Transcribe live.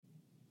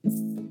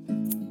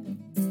Welcome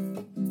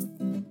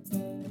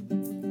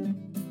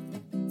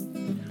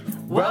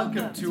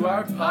to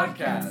our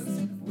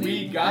podcast,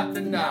 We Got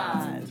the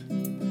Nod.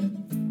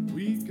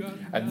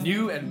 A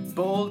new and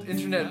bold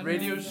internet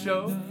radio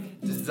show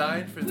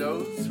designed for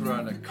those who are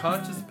on a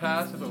conscious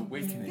path of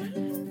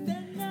awakening.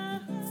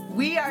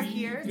 We are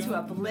here to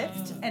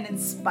uplift and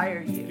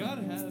inspire you,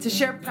 to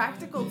share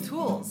practical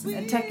tools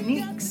and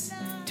techniques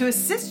to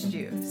assist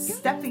you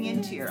stepping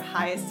into your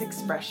highest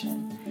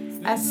expression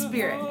as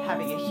spirit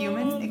having a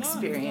human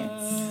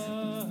experience.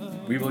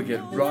 We will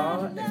get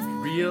raw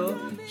and real,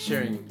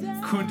 sharing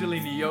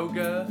Kundalini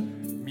yoga,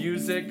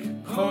 music,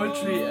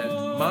 poetry,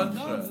 and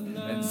mantra,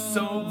 and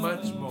so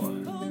much more.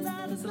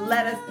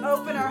 Let us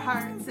open our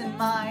hearts and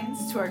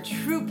minds to our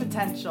true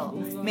potential,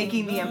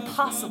 making the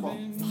impossible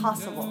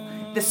possible,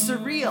 the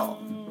surreal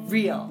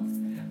real.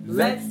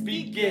 Let's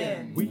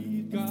begin.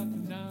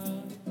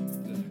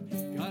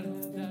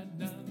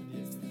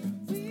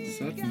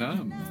 Sat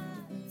Nam.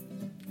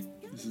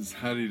 This is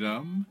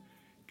Hariram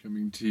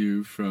coming to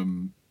you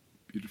from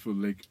beautiful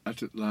Lake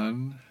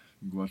Atitlan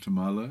in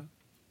Guatemala.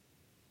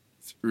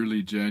 It's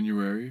early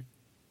January,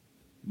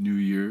 New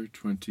Year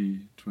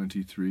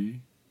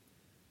 2023.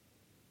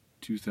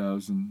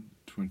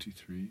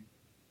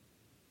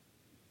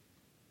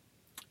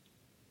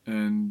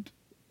 And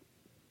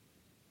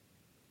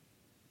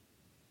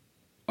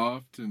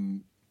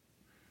often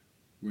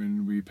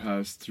when we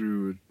pass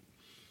through a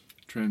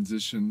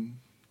transition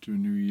to a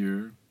new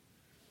year,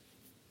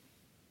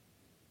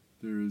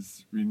 there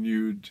is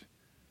renewed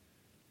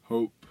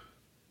hope,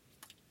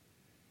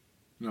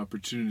 an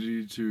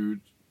opportunity to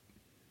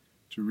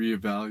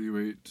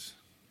reevaluate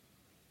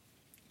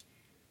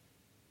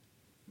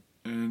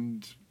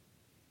and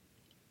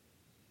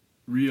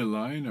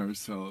realign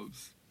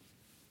ourselves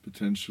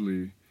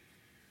potentially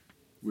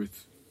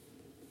with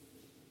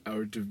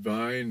our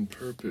divine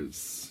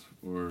purpose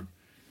or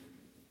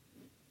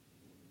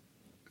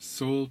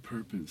soul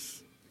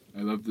purpose.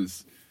 I love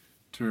this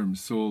term,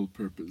 soul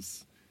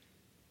purpose,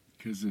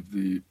 because of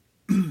the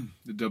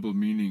the double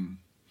meaning.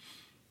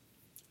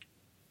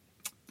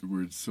 The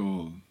word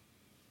soul,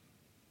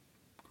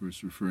 of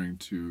course, referring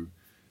to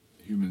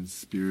the human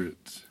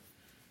spirit,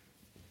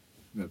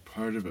 that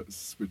part of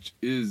us which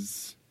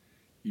is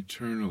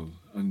eternal,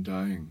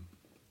 undying,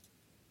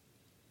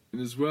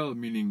 and as well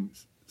meaning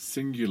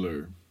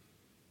singular,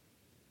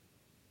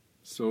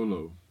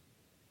 solo,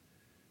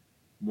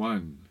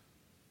 one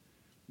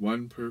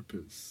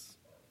purpose.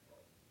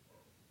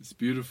 It's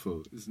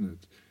beautiful, isn't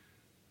it?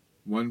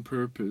 One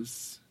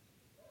purpose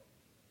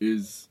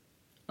is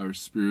our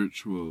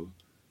spiritual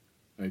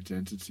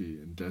identity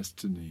and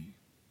destiny.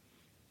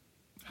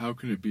 How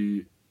can it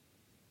be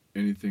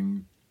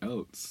anything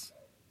else?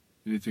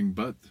 Anything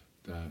but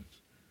that?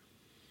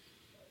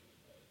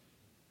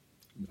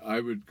 I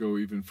would go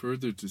even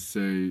further to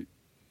say,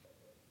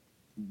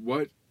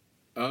 what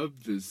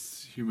of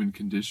this human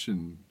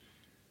condition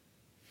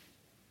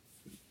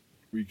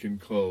we can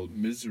call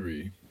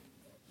misery?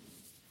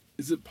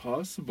 Is it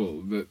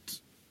possible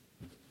that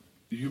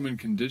the human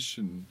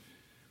condition,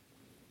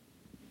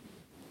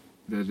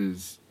 that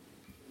is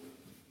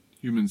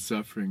human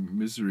suffering,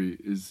 misery,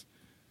 is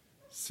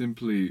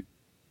simply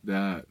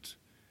that,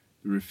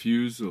 the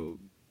refusal,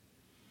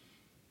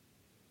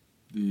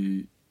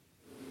 the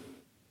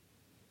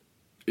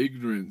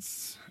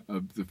ignorance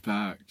of the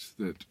fact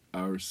that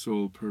our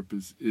sole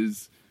purpose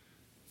is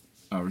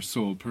our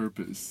sole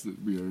purpose,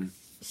 that we are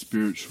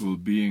spiritual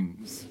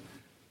beings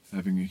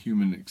having a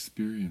human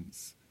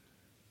experience.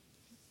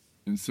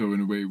 And so in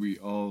a way we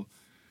all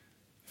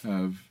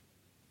have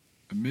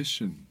a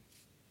mission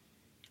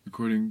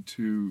according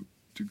to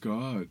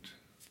God,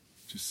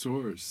 to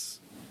Source.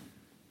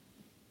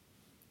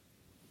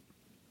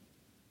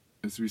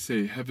 As we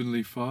say,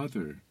 Heavenly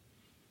Father.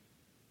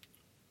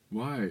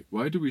 Why?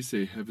 Why do we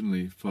say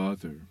Heavenly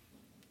Father,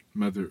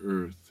 Mother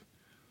Earth?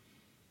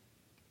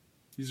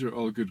 These are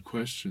all good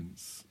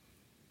questions.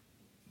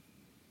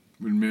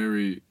 When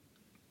Mary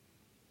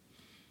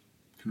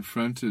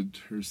confronted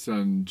her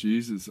son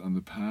Jesus on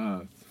the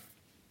path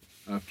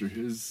after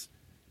his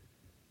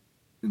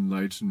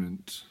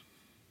enlightenment,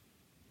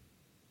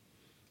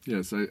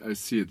 yes, I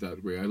see it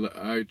that way.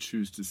 I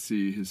choose to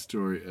see his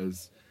story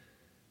as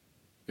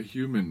a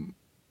human,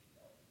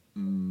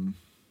 a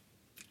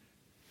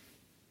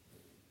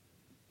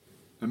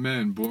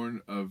man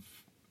born of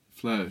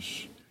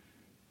flesh,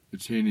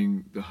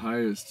 attaining the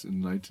highest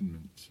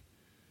enlightenment.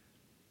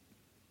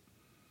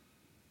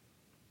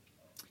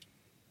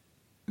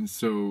 And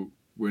so,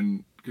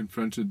 when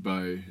confronted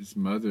by his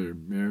mother,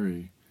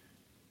 Mary,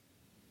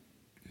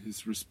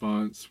 his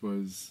response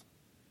was,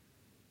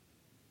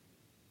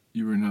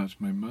 "You are not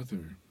my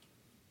mother,"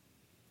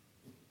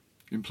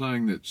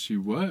 implying that she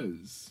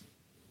was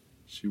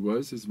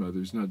his mother.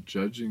 He's not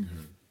judging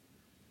her.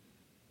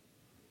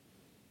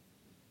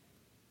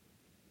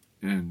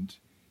 And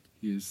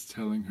he is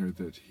telling her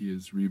that he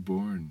is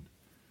reborn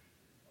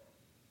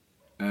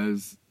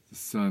as the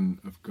Son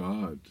of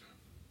God.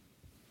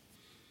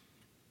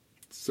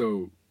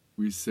 So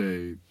we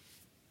say,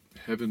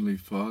 Heavenly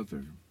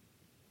Father.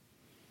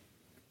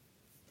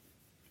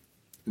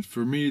 And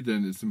for me,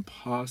 then, it's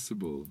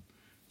impossible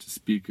to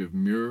speak of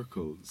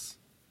miracles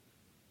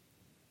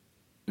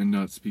and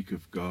not speak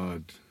of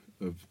God,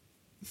 of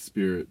the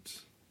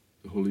Spirit,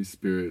 the Holy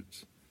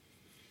Spirit,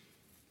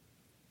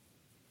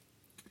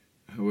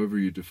 however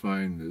you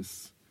define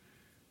this.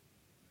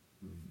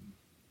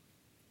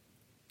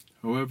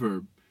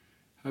 However,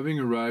 having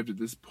arrived at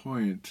this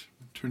point,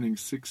 turning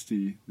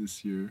 60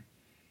 this year,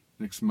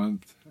 next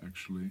month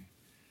actually,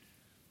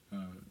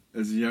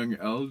 as a young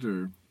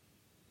elder,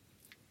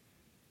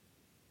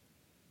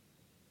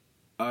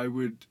 I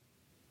would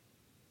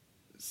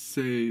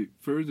say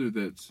further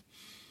that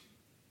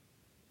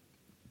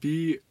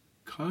be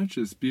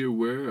conscious, be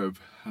aware of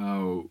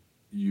how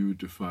you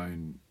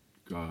define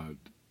God,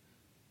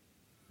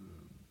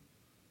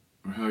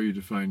 or how you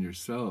define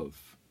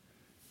yourself.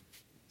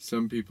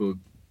 Some people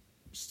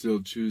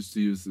still choose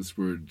to use this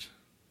word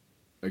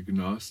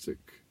agnostic,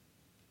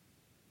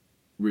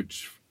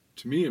 which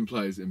to me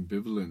implies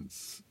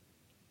ambivalence,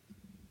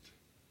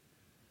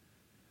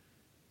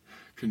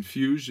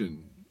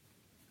 confusion,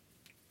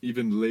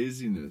 even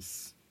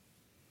laziness.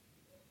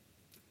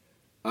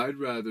 I'd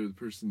rather the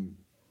person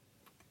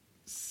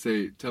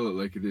tell it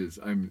like it is.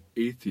 I'm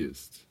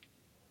atheist.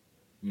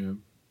 You know,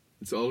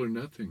 it's all or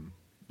nothing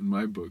in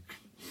my book.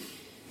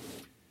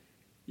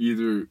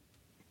 Either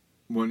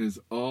one is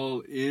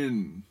all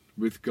in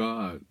with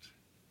God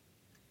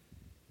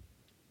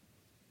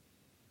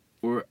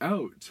or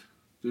out.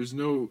 There's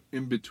no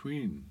in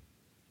between.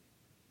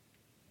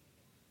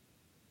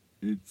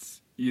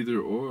 It's either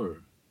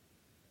or.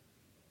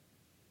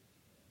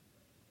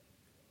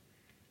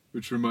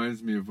 Which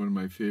reminds me of one of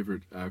my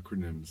favorite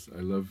acronyms.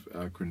 I love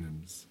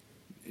acronyms.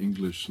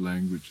 English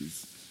language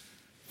is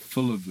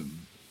full of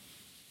them.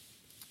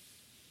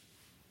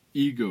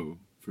 Ego,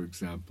 for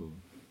example.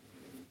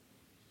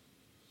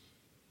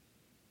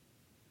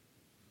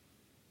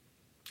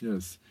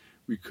 Yes,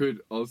 we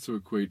could also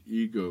equate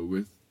ego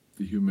with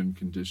the human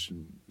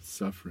condition,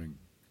 suffering.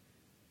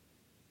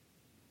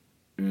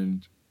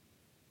 And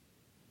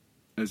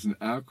as an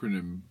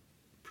acronym,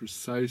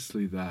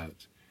 precisely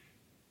that.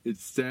 It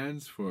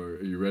stands for,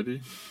 are you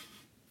ready?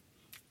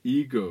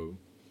 Ego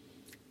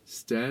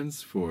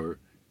stands for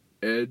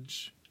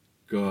edge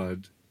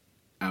God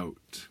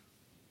out.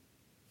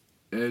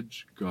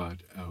 Edge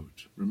God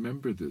out.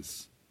 Remember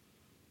this.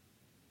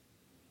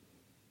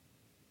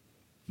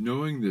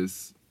 Knowing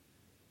this,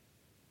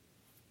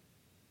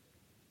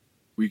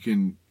 we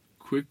can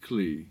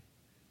quickly,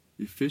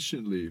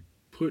 efficiently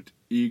put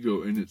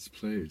ego in its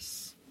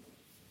place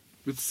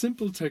with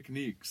simple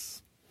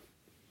techniques.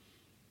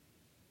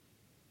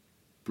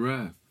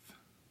 Breath,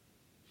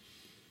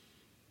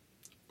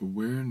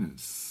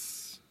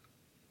 awareness,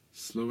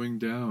 slowing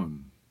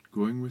down,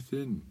 going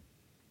within,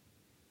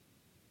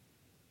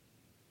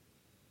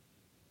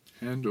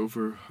 hand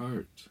over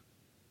heart.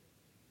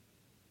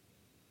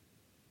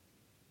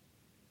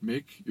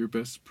 Make your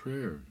best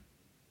prayer.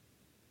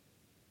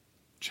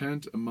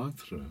 Chant a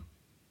mantra,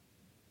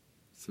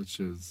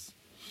 such as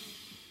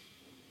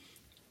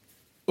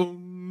Om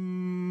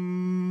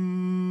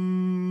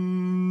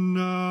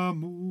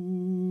Namo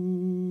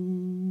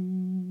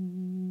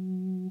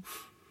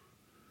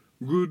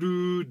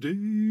Gurudev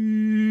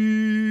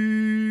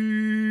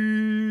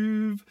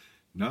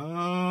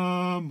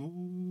Namo.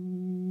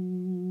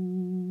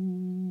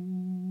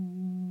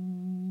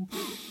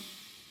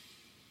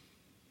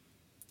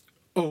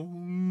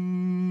 Om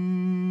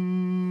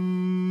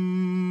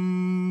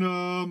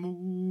Namo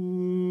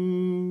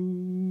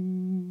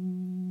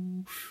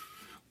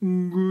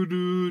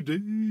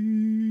Gurudev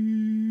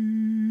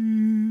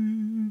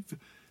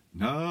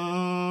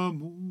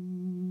Namo.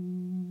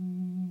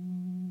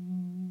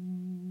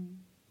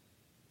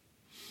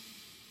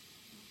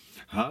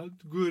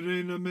 Had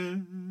Gure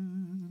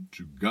Name,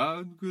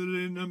 Jugad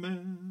Gure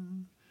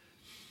Name,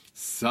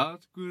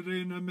 Sat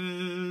Gure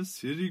Name,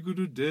 Siri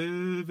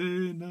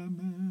Gurudeve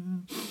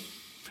Name,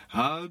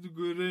 Had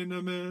Gure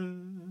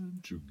Name,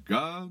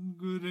 Jugad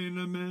Gure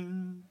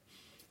Name,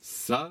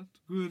 Sat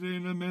Gure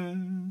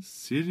Name,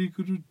 Siri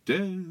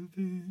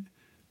Gurudeve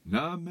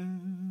Name.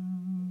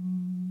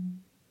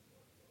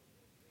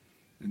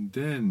 And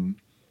then,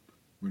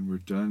 when we're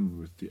done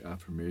with the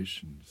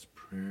affirmations,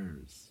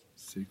 prayers,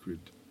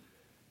 sacred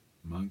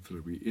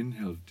mantra, we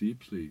inhale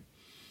deeply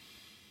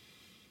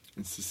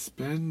and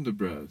suspend the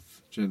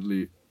breath,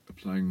 gently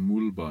applying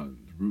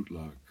mulband, root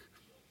lock.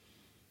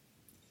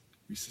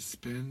 We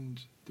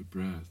suspend the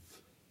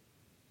breath,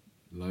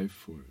 life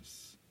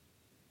force.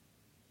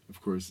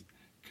 Of course,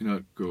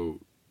 cannot go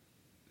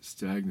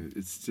stagnant.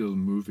 It's still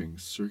moving,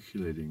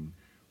 circulating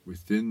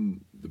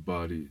within the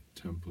body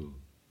temple.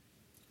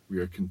 We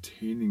are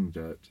containing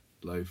that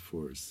life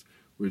force,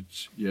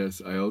 which,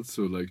 yes, I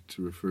also like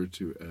to refer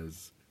to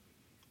as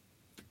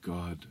the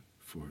God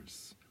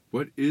force.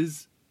 What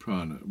is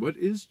prana? What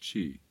is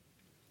chi?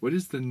 What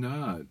is the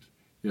nad?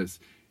 Yes,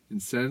 in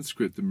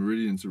Sanskrit, the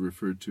meridians are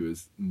referred to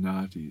as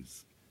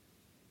nadis,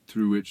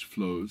 through which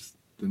flows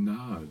the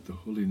nad, the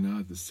holy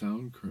nad, the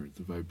sound current,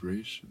 the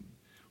vibration.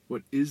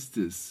 What is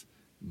this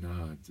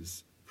nad,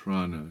 this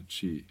prana,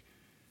 chi?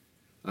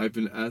 I've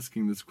been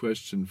asking this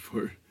question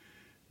for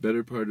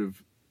better part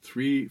of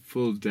 3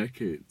 full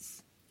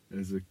decades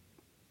as an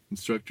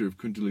instructor of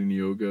Kundalini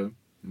Yoga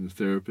and a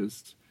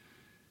therapist,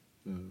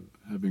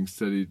 having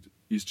studied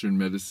Eastern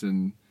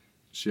medicine,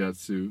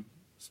 shiatsu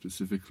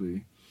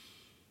specifically.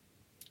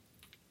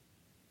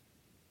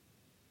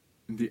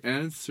 And the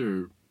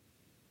answer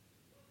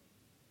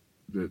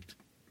that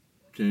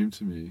came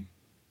to me,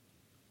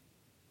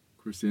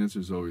 of course the answer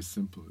is always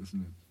simple,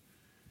 isn't it?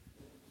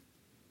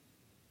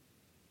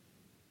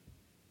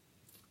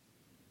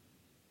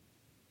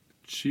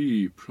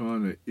 Chi,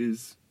 prana,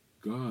 is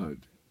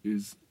God,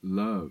 is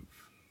love.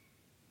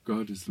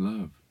 God is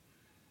love.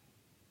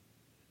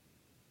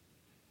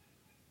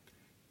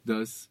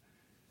 Thus,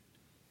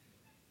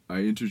 I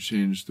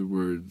interchange the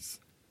words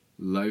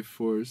life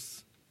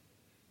force,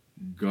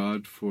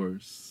 God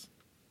force,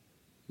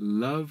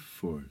 love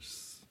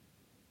force.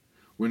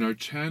 When our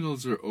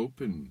channels are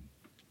open,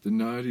 the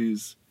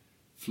nadis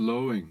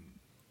flowing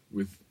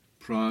with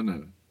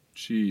prana,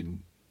 chi,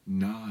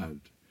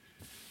 nad,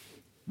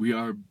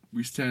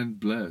 we stand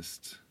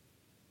blessed.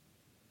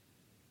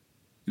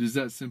 It is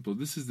that simple.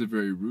 This is the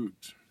very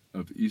root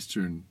of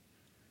Eastern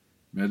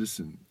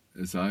medicine,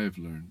 as I have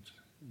learned.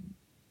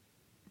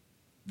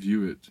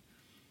 View it,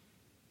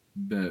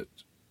 that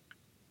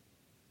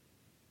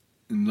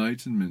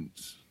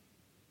enlightenment,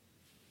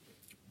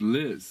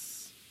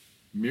 bliss,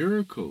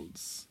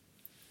 miracles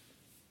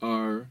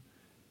are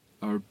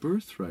our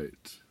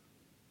birthright.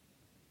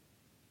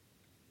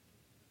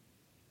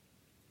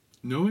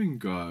 Knowing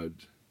God,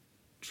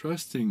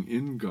 trusting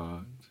in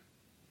God,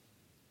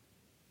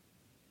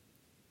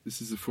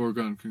 this is a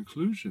foregone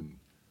conclusion.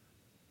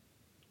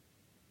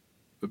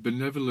 A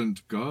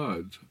benevolent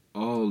God,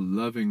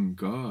 all-loving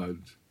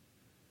God,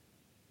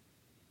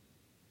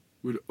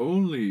 would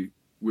only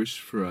wish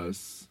for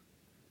us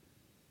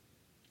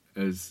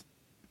as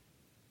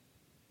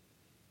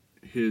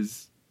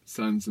His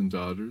sons and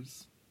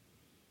daughters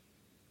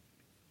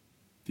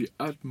the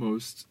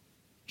utmost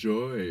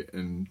joy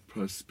and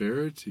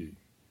prosperity,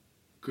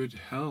 good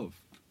health.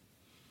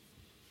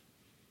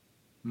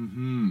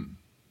 And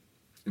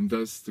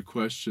thus the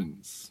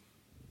questions,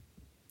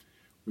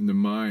 when the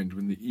mind,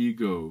 when the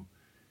ego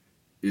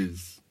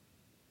is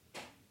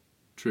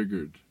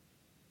triggered,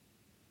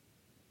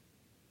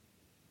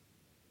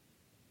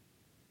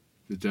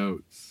 the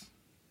doubts,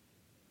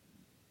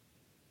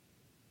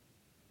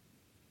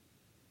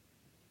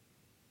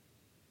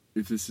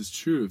 if this is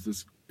true,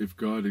 if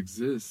God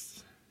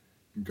exists,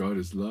 and God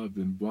is love,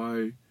 then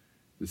why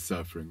the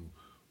suffering?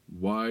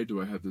 Why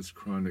do I have this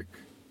chronic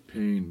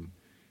pain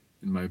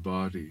in my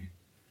body?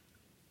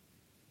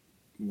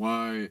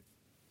 Why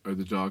are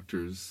the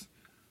doctors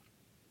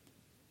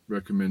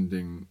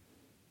recommending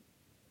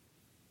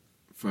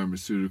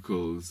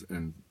pharmaceuticals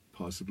and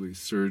possibly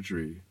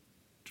surgery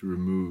to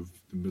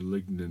remove the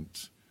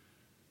malignant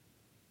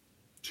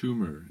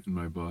tumor in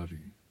my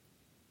body?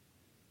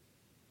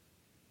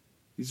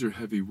 These are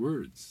heavy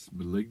words.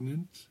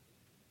 Malignant,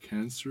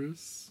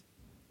 cancerous,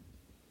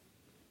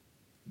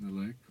 and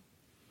the like.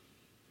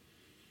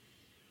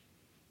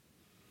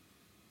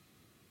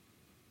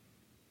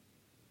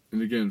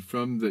 And again,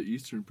 from the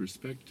Eastern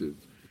perspective,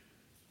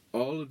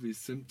 all of these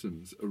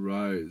symptoms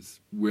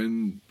arise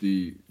when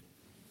the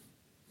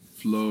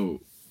flow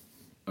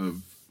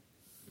of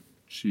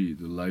chi,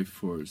 the life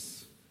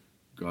force,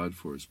 God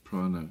force,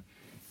 prana,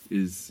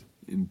 is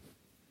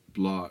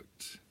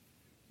blocked,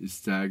 is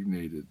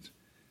stagnated.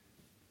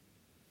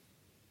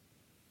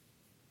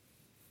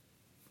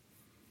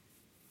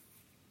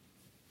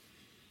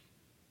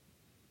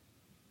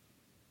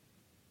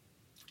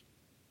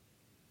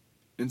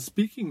 And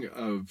speaking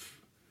of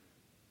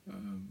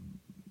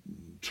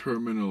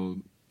terminal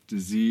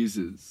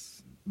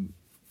diseases,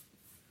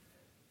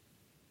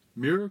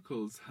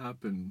 miracles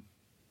happen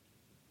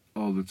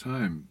all the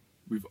time.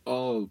 We've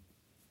all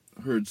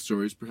heard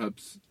stories,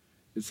 perhaps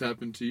it's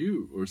happened to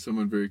you or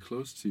someone very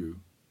close to you,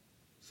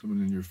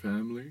 someone in your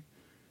family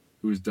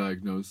who is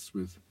diagnosed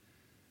with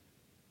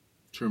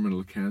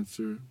terminal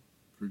cancer,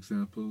 for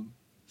example,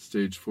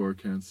 stage 4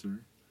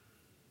 cancer.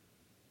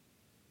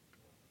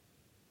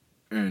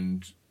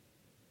 And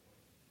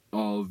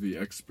all the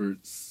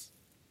experts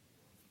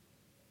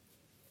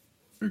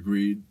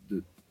agreed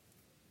that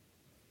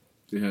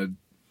they had,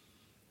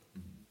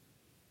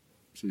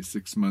 say,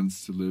 6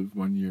 months to live,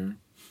 1 year.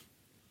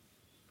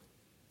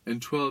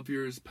 And 12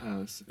 years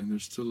pass and they're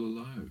still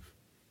alive.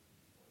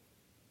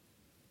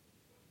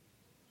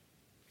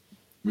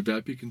 Would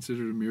that be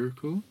considered a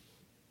miracle?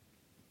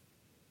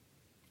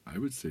 I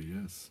would say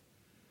yes.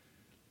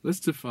 Let's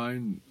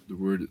define the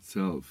word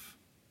itself.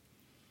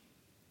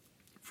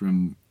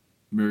 From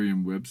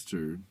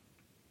Merriam-Webster,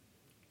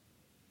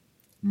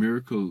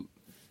 miracle,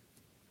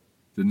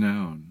 the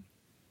noun,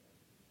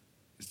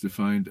 is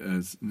defined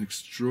as an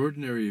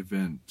extraordinary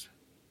event,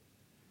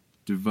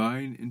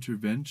 divine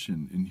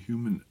intervention in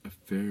human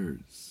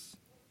affairs.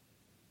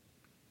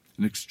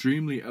 an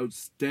extremely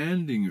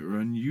outstanding or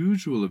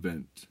unusual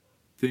event,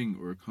 thing,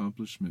 or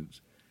accomplishment.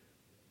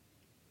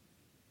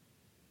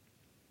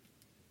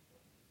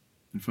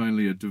 And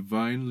finally, a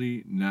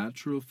divinely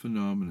natural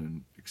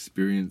phenomenon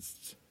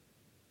experienced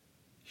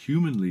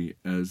humanly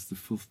as the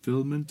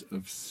fulfillment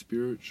of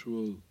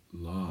spiritual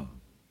law.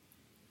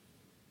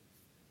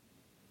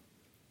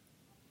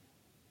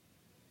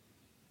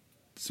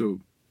 So,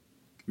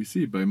 we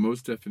see by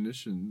most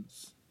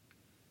definitions,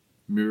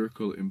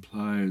 miracle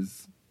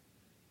implies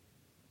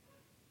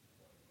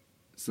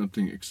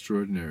something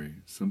extraordinary,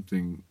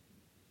 something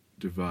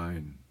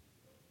divine.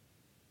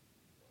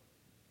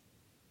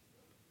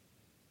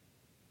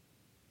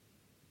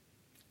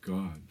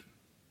 God.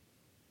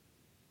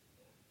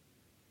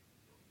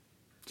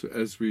 So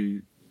as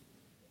we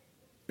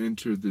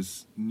enter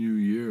this new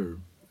year,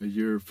 a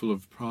year full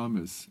of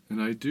promise,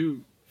 and I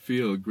do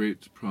feel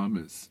great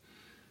promise,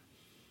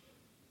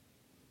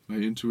 my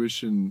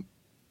intuition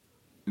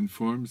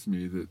informs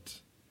me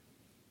that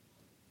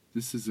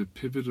this is a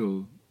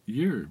pivotal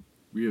year.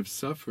 We have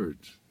suffered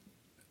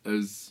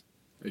as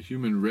a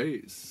human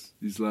race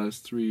these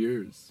last 3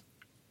 years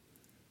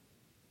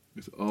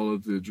with all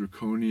of the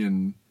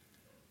draconian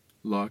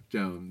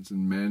lockdowns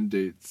and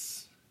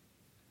mandates,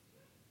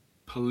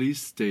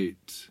 police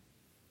state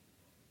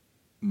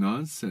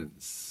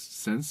nonsense,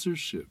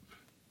 censorship,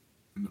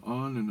 and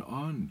on and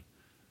on.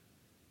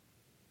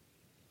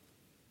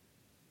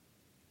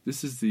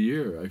 This is the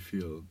year, I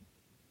feel.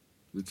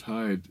 The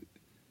tide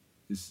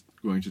is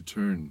going to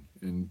turn,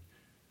 and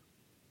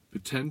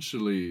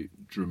potentially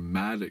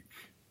dramatic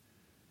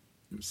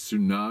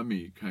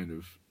tsunami kind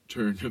of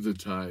turn of the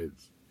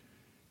tides.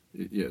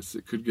 Yes,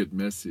 it could get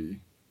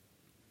messy.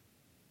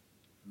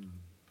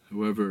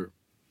 However,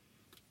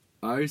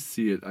 I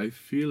see it, I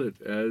feel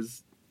it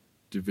as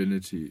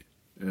divinity,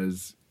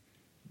 as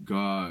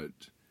God,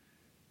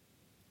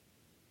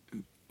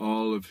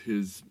 all of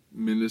his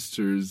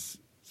ministers,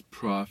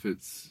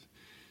 prophets,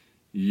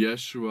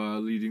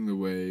 Yeshua leading the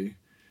way,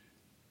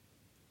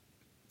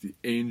 the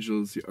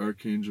angels, the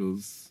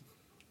archangels,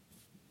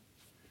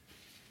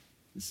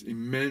 this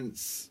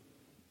immense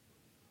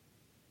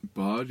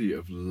body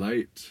of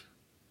light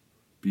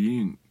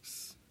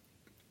beings,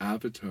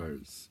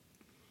 avatars,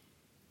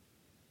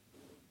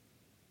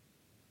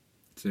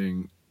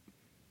 saying,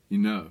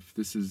 enough,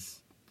 this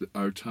is,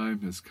 our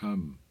time has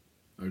come,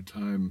 our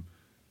time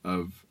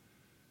of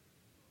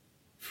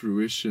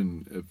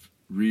fruition, of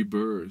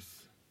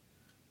rebirth,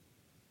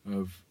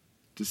 of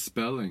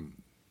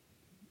dispelling,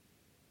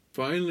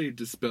 finally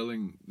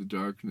dispelling the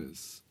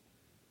darkness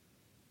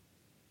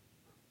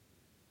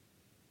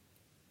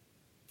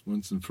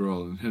once and for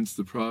all. And hence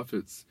the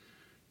prophets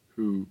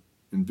who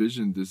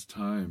envisioned this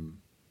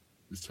time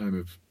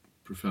of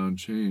profound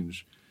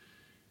change,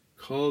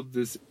 called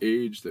this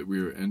age that we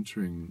are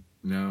entering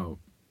now,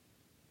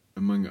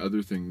 among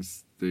other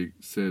things, they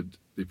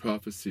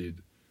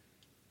prophesied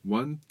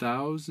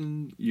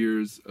 1,000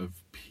 years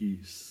of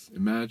peace.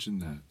 Imagine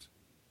that.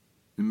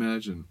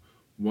 Imagine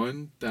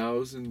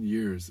 1,000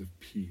 years of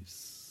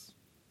peace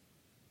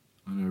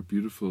on our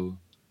beautiful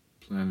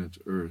planet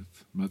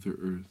Earth, Mother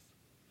Earth.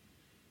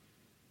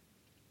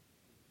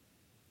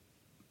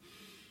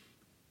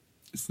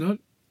 It's not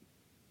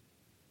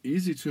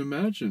easy to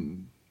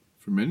imagine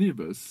for many of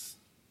us.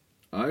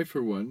 I,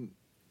 for one,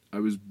 I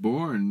was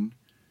born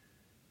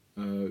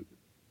the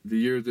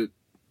year that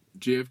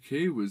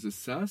JFK was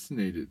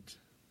assassinated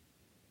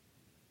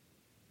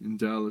in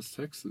Dallas,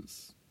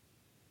 Texas.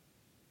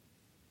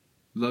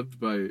 Loved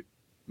by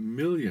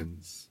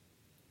millions.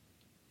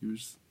 He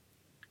was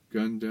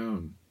gunned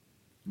down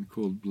in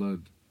cold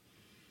blood.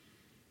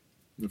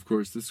 And of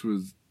course, this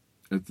was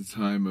at the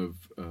time of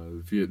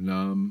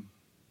Vietnam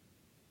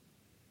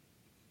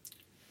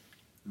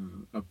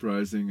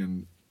uprising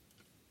and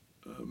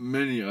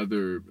many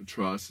other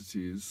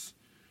atrocities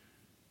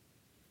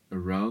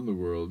around the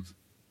world.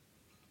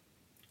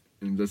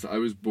 And thus I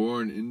was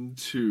born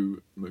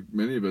into, like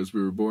many of us,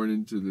 we were born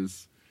into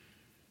this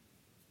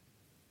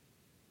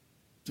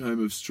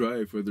time of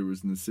strife, whether it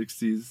was in the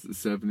 60s, the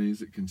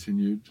 70s, it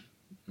continued.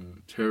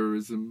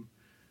 Terrorism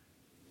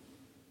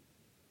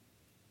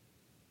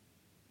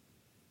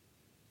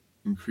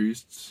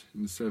increased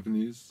in the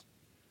 70s.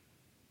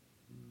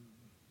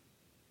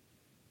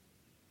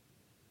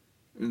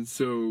 And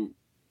so,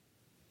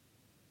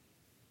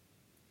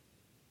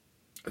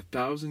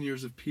 1,000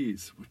 years of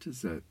peace, what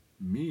does that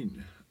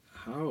mean?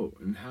 How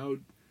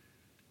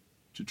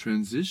to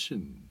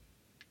transition?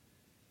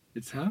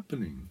 It's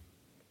happening.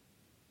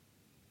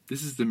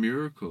 This is the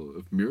miracle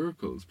of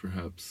miracles,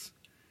 perhaps.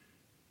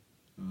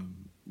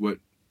 What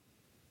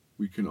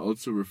we can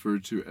also refer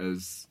to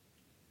as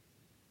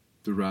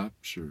the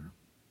rapture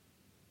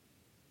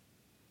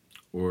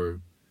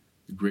or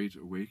the Great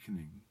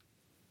Awakening.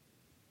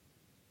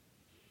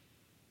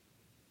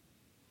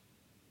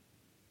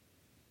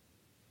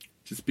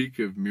 To speak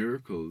of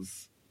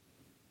miracles,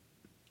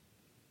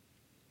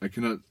 I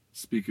cannot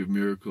speak of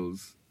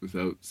miracles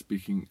without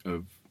speaking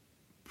of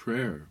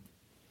prayer.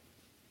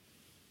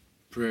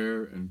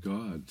 prayer and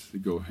God, they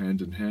go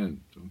hand in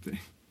hand, don't they?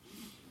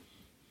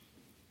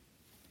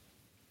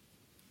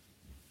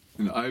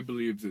 And I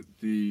believe that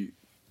the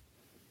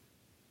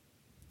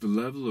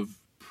level of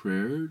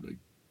prayer, like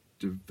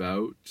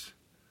devout,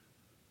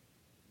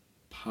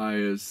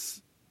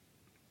 pious,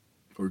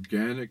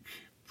 organic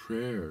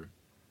prayer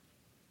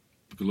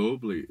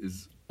globally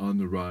is on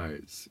the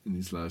rise in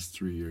these last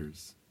 3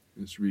 years.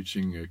 It's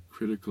reaching a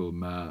critical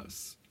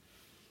mass.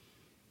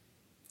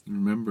 And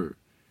remember,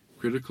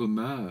 critical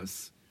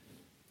mass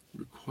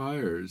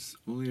requires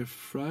only a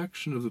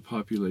fraction of the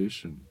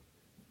population.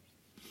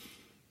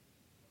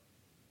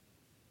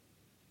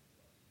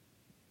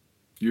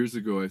 Years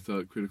ago, I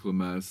thought critical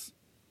mass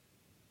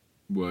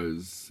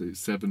was, say,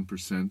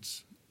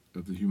 7%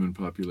 of the human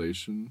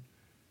population,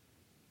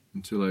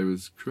 until I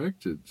was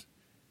corrected.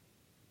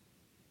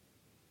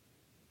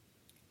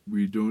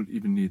 We don't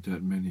even need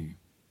that many.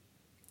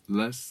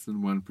 Less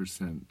than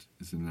 1%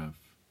 is enough.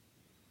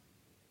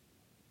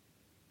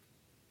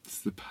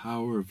 It's the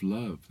power of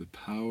love, the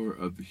power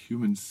of the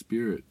human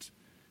spirit.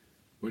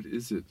 What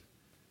is it?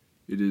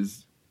 It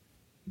is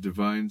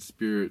divine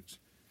spirit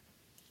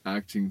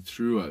acting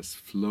through us,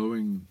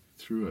 flowing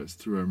through us,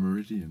 through our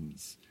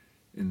meridians,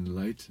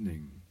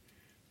 enlightening,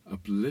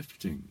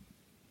 uplifting.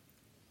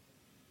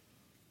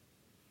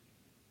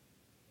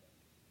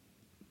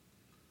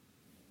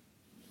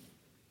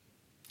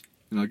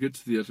 And I'll get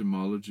to the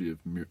etymology of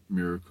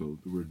miracle,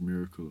 the word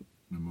miracle,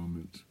 in a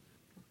moment.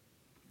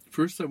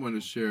 First, I want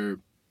to share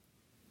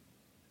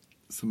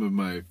some of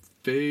my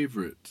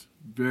favorite,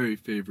 very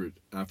favorite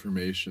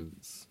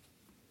affirmations.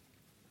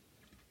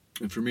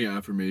 And for me,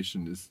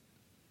 affirmation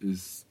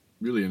is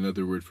really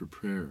another word for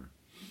prayer.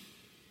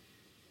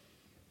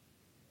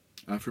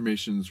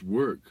 Affirmations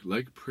work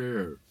like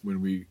prayer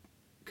when we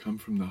come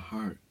from the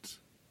heart.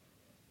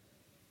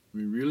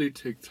 We really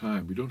take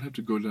time. We don't have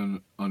to go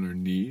down on our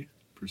knee,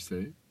 per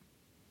se.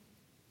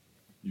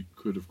 You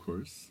could, of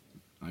course.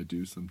 I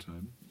do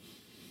sometimes.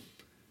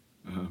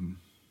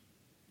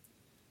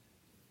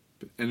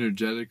 But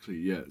energetically,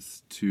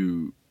 yes,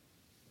 to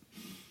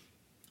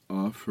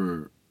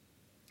offer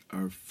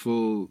our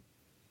full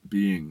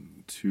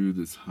being to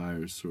this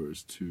higher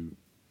source, to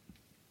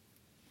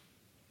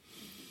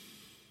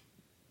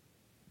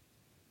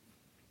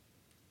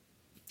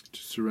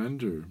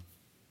surrender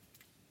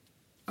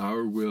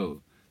our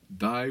will,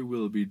 thy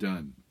will be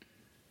done.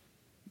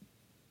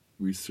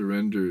 We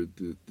surrender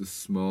the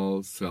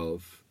small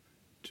self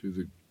to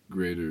the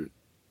greater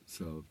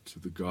self, to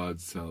the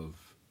God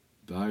self.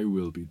 Thy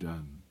will be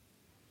done.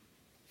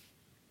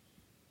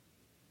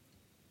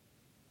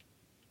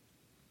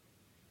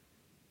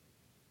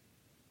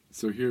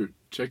 So here,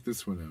 check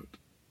this one out.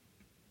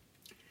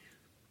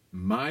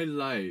 My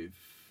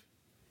life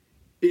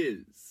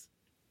is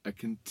a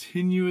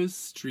continuous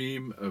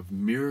stream of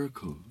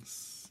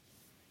miracles.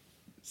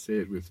 Say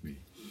it with me.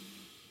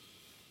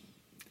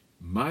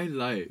 My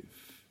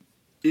life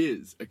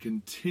is a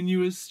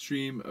continuous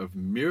stream of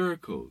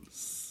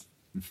miracles.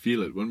 And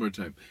feel it one more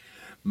time.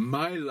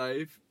 My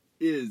life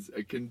is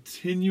a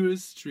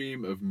continuous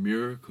stream of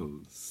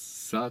miracles.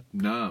 Sat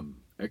Nam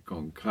Ek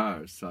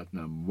Onkar, Sat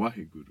Nam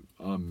Waheguru.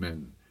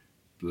 Amen.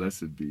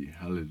 Blessed be.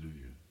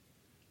 Hallelujah.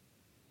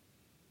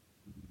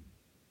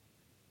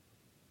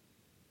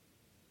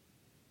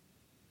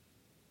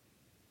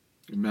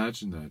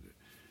 Imagine that.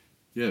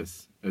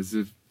 Yes, as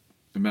if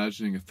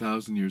imagining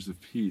 1,000 years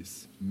of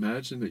peace.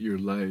 Imagine that your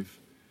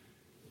life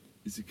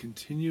is a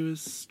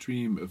continuous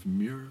stream of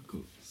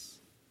miracles,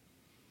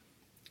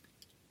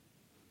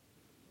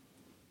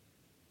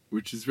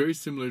 which is very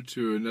similar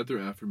to another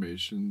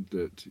affirmation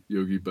that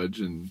Yogi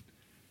Bhajan,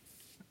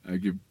 I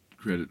give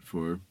credit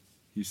for.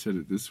 He said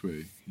it this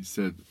way. He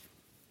said,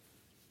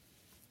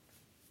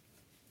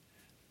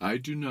 I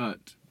do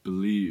not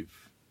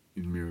believe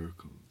in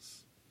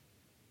miracles.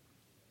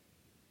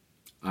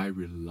 I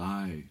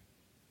rely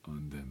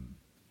on them.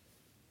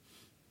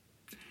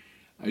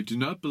 I do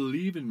not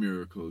believe in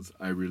miracles.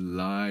 I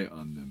rely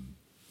on them.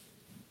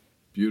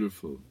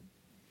 Beautiful.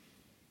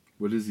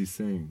 What is he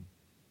saying?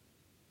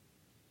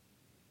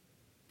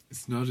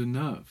 It's not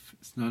enough.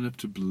 It's not enough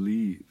to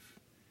believe.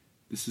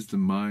 This is the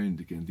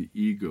mind again, the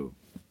ego,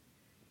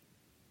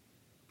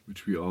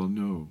 which we all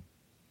know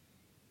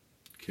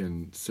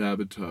can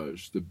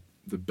sabotage the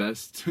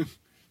best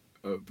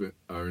of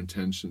our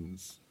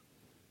intentions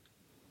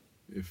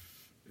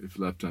if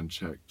left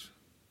unchecked.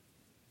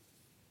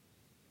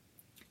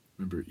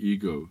 Remember,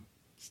 ego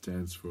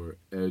stands for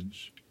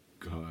edge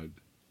God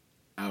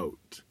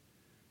out.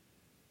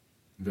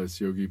 Thus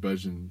Yogi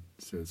Bhajan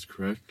says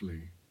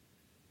correctly,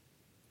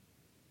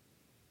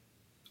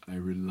 I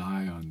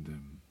rely on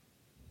them.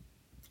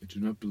 I do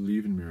not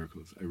believe in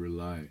miracles. I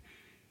rely.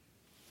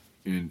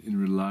 And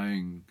in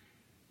relying,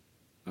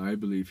 I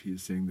believe he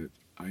is saying that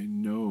I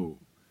know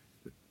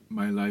that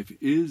my life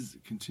is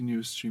a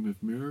continuous stream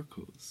of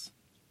miracles.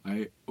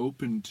 I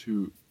open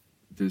to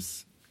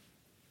this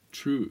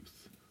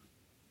truth.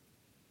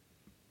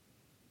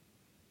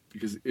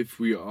 Because if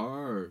we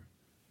are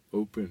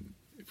open,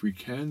 if we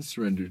can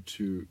surrender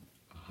to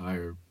a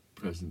higher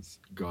omnipresence,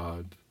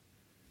 God.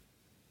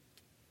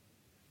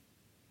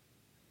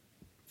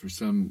 For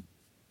some,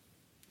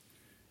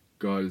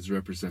 God is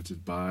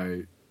represented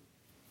by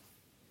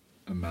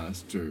a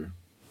master,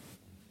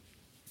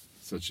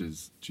 such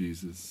as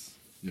Jesus,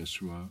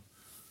 Yeshua,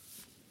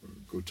 or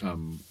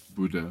Gautam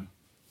Buddha,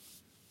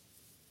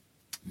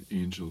 an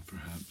angel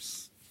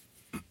perhaps.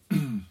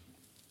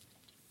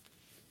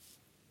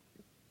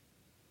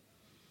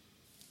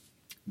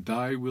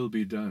 Thy will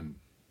be done.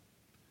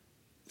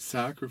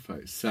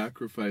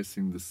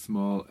 Sacrificing the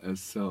small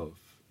as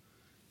self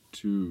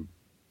to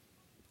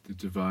the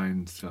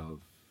divine self,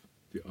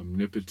 the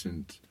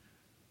omnipotent,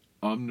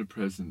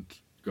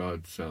 omnipresent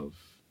God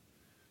self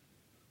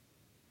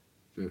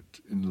that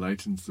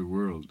enlightens the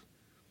world.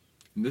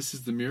 And this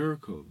is the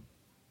miracle,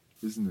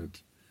 isn't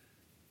it?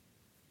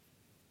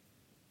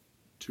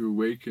 To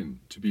awaken,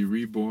 to be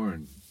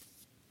reborn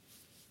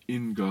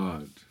in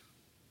God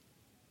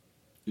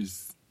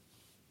is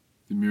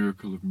the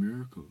miracle of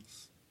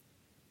miracles.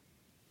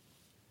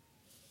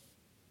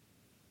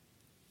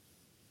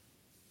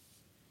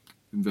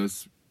 And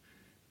thus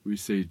we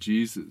say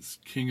Jesus,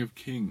 King of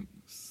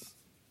Kings,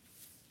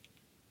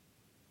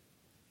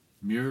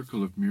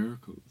 miracle of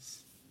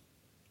miracles,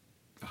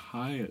 the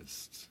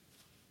highest.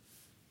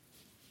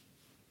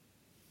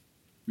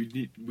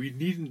 We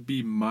needn't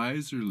be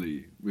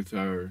miserly with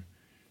our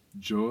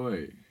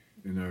joy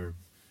and our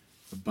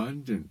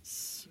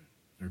abundance,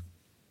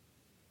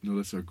 no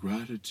less our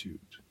gratitude.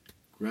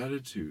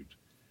 Gratitude.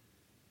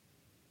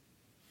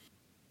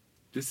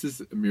 This is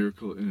a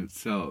miracle in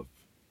itself.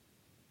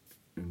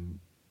 And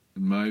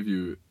in my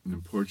view, an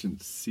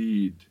important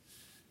seed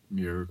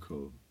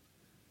miracle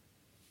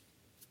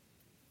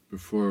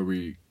before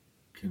we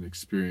can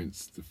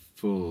experience the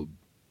full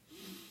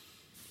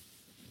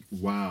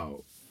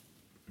wow.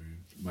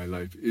 My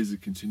life is a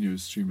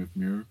continuous stream of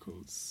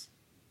miracles.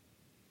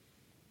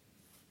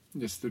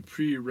 Yes, the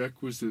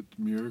prerequisite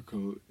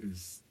miracle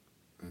is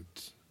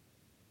that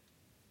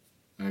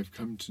I've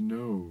come to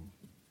know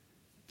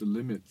the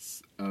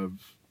limits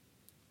of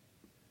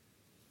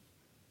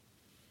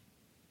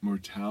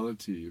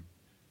mortality,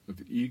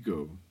 of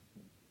ego,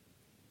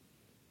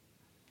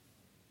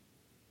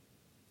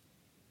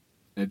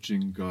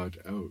 edging God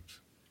out,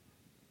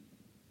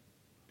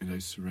 and I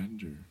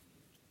surrender.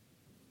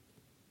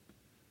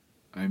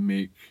 I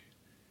make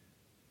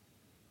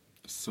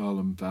a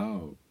solemn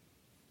vow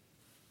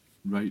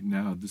right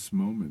now, this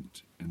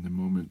moment, and the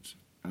moment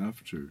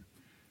after,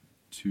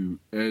 to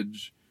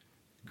edge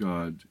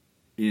God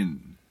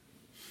in.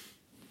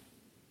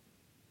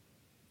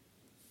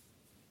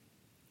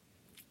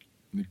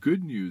 And the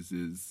good news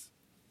is,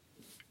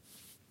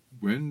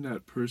 when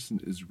that person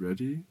is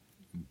ready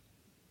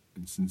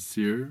and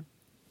sincere,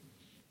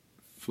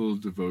 full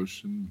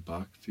devotion,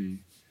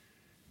 bhakti,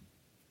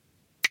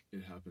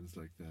 it happens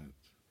like that,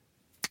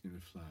 in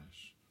a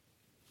flash.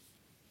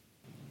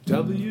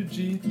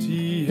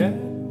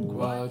 WGTN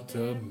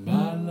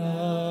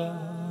Guatemala.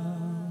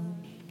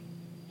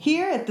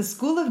 Here at the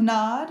School of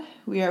Nod,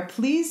 we are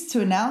pleased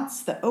to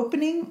announce the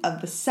opening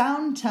of the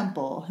Sound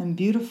Temple in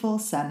beautiful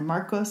San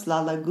Marcos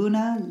La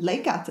Laguna,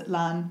 Lake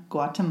Atitlan,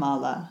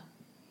 Guatemala.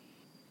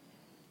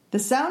 The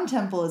Sound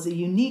Temple is a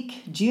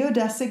unique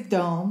geodesic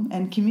dome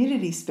and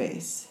community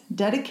space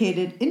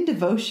dedicated in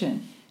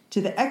devotion to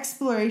the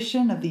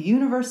exploration of the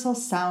universal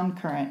sound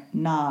current,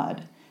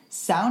 Nod,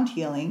 sound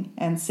healing,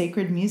 and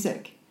sacred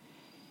music.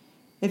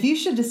 If you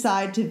should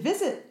decide to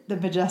visit the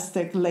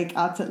majestic Lake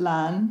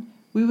Atitlan,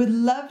 we would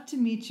love to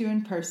meet you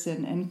in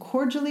person and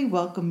cordially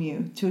welcome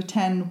you to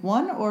attend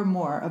one or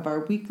more of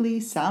our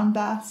weekly sound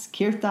baths,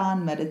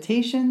 kirtan,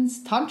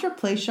 meditations, tantra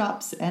play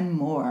shops, and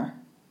more.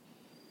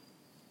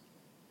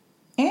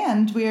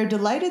 And we are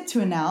delighted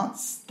to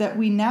announce that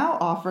we now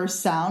offer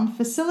sound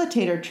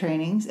facilitator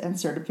trainings and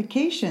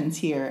certifications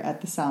here at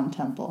the Sound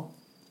Temple.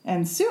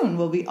 And soon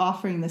we'll be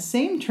offering the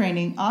same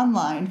training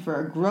online for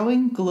a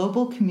growing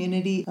global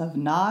community of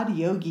Nod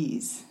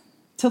yogis.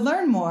 To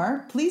learn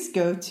more, please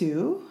go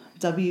to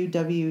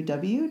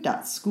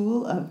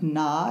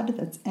www.schoolofnod,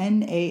 that's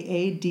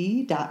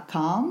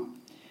NAAD.com,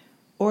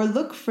 or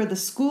look for the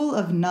School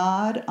of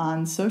Nod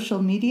on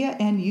social media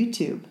and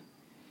YouTube.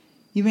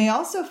 You may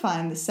also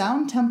find the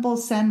Sound Temple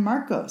San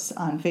Marcos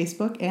on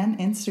Facebook and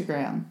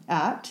Instagram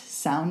at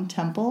Sound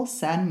Temple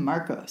San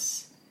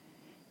Marcos.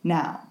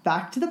 Now,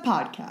 back to the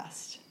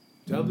podcast.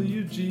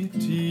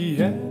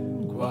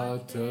 WGTN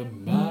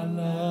Guatemala.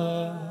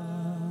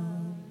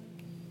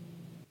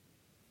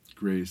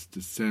 Grace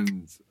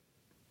descends,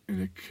 and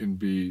it can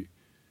be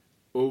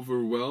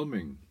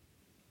overwhelming,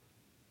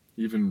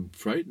 even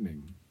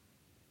frightening.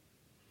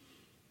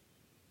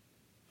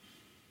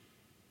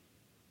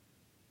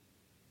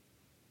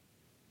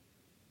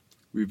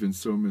 We've been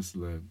so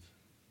misled.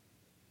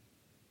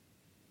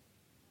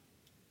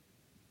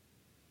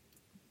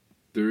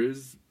 There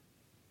is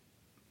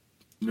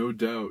no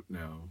doubt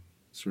now,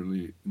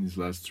 certainly in these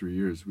last 3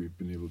 years, we've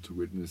been able to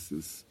witness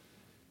this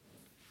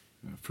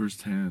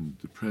firsthand,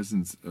 the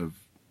presence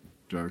of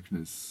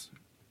darkness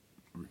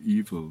or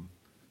evil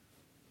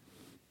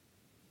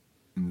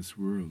in this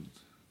world,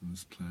 on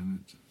this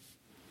planet.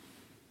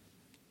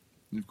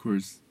 And of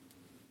course,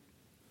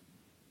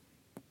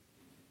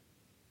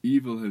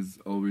 evil has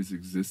always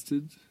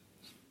existed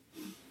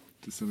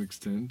to some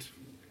extent.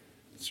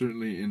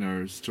 Certainly in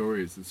our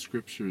stories, the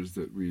scriptures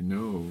that we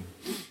know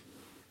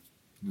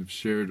and have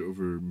shared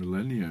over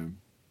millennia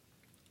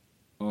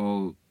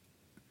all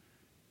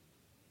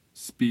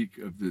speak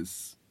of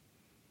this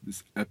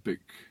epic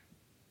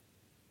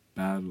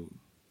battle,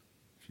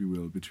 if you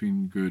will,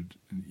 between good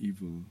and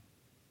evil,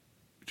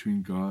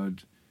 between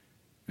God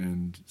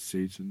and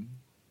Satan.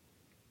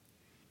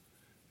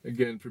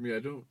 Again, for me, I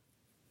don't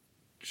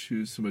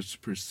choose so much to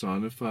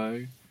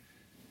personify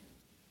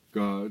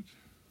God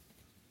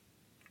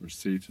or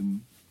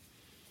Satan.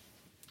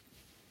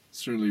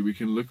 Certainly we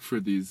can look for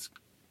these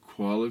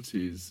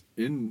qualities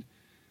in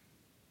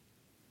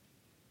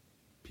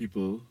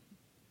people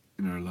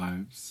in our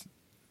lives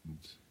and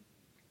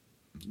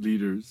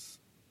leaders.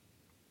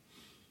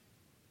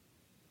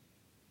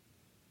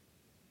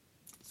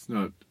 It's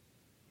not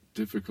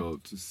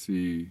difficult to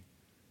see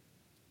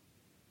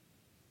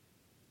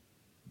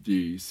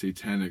the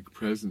satanic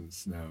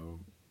presence now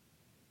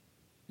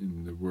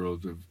in the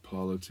world of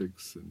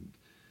politics and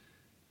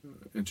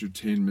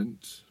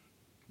entertainment.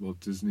 Walt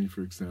Disney,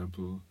 for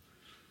example,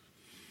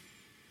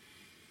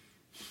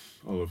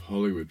 all of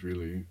Hollywood,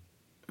 really.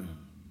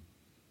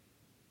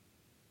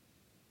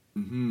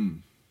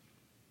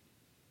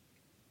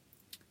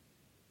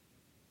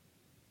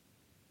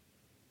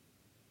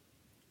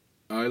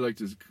 I like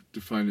to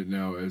define it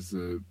now as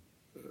a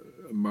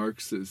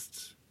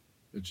Marxist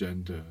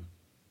agenda.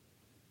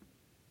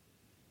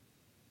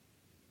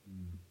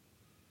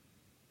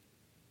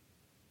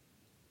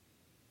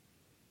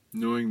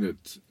 Knowing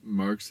that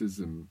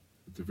Marxism,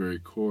 at the very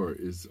core,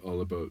 is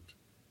all about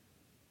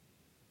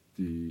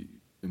the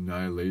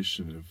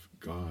annihilation of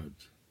God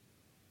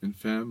and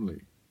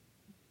family.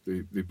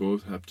 They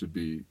both have to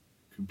be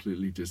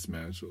completely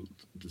dismantled,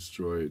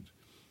 destroyed.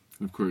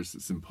 And of course,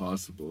 it's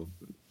impossible.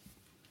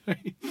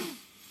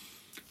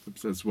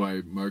 That's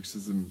why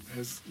Marxism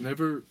has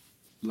never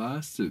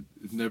lasted.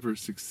 It never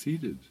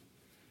succeeded.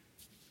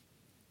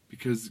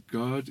 Because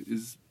God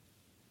is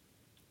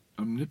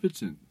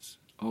omnipotent,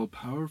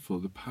 all-powerful.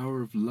 The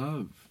power of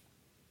love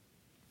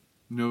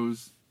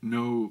knows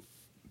no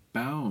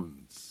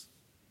bounds.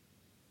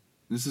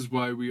 This is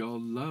why we all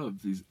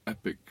love these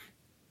epic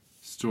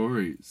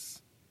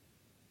stories.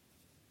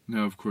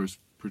 Now, of course,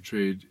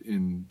 portrayed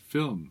in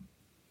film.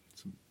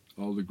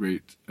 All the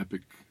great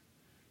epic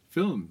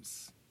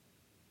films.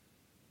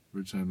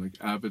 Over time, like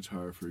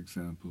Avatar, for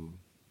example.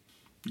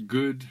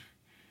 Good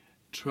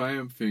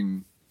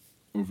triumphing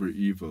over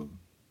evil.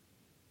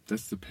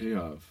 That's the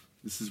payoff.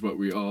 This is what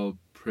we all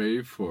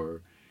pray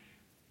for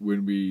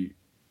when we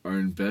are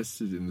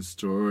invested in the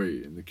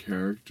story and the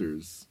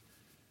characters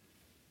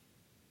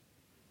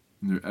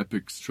and their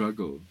epic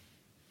struggle.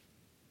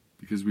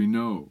 Because we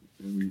know,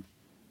 and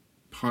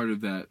part of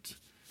that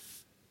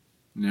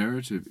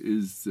narrative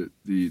is that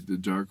the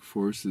dark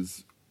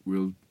forces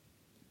will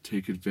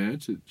take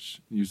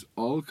advantage, use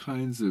all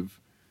kinds of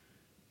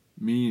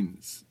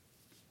means,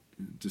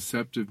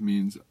 deceptive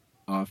means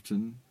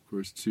often, of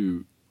course,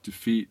 to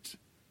defeat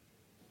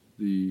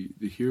the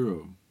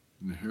hero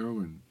and the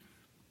heroine.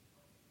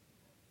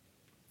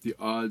 The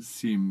odds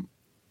seem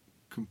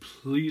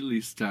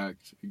completely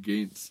stacked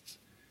against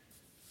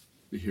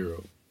the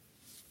hero,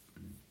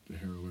 the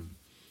heroine.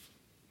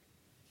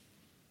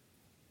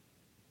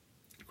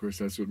 Of course,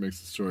 that's what makes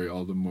the story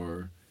all the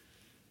more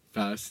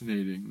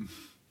fascinating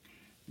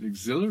and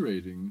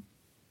exhilarating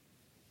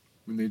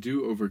when they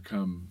do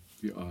overcome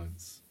the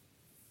odds.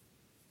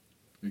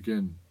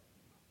 Again,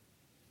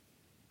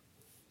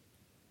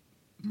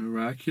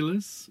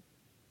 miraculous?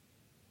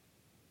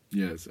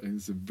 Yes, I think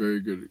it's a very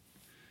good,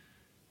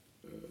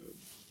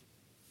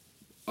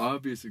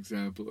 obvious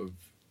example of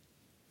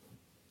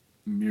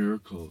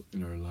miracle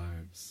in our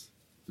lives.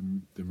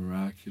 The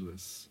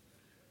miraculous.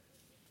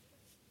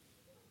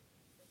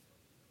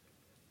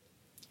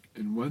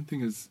 And one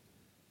thing is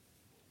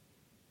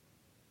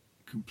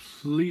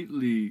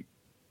completely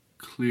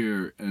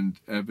clear and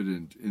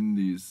evident in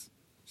these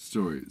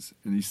stories,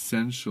 and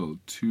essential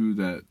to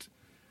that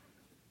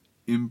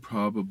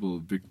improbable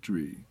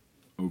victory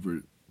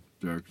over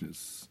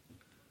darkness,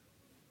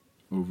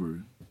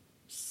 over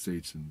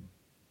Satan,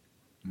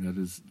 and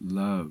that is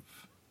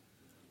love,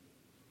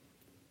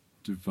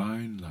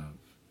 divine love,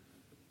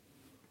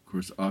 of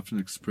course often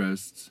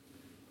expressed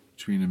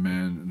between a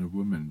man and a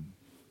woman.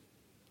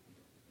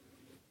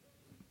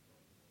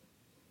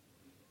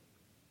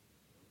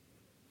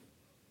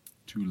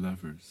 Two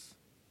lovers.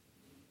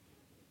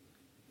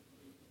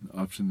 And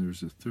often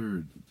there's a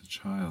third, the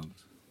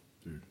child,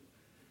 their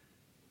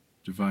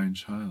divine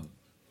child.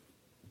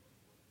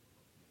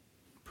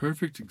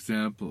 Perfect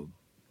example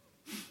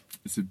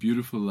is A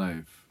Beautiful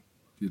Life,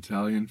 the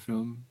Italian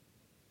film.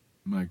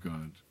 My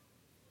God,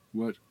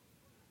 what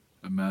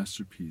a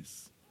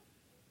masterpiece.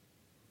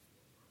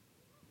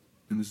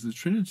 And this is the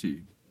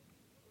Trinity,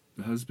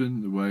 the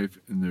husband, the wife,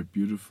 and their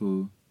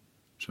beautiful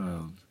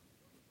child.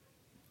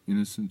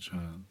 innocent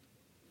child,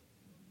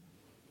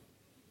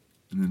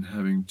 and then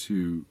having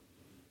to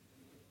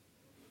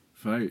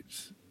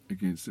fight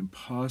against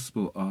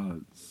impossible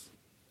odds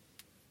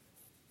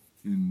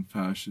in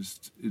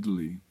fascist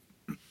Italy.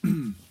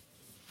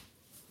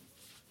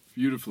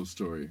 Beautiful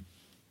story.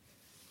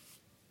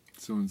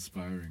 So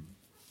inspiring.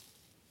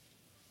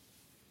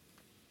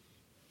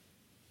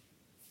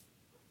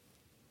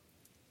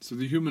 So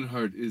the human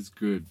heart is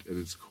good at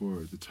its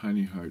core. The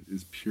tiny heart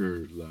is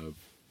pure love.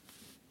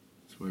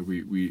 That's why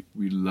we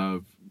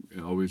love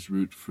and always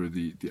root for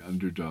the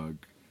underdog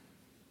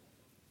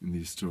in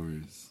these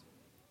stories.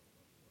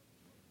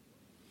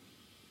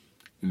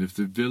 And if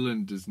the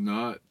villain does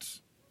not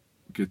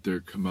get their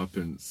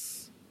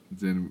comeuppance,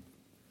 then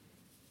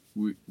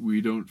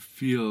we don't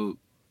feel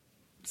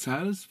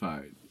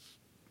satisfied.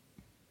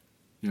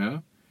 Yeah?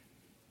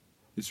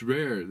 It's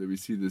rare that we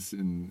see this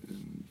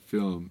in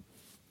film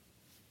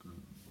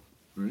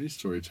or any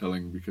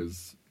storytelling,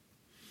 because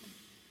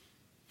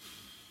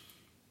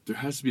there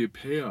has to be a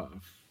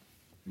payoff.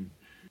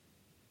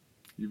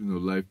 Even though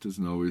life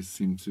doesn't always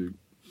seem to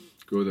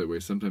go that way,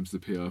 sometimes the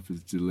payoff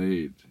is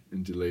delayed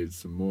and delayed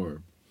some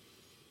more.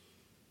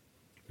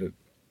 But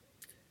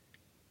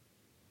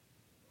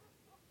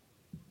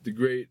the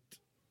great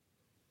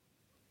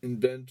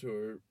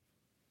inventor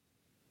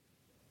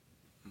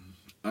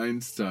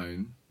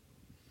Einstein,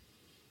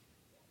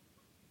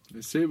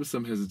 I say it with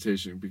some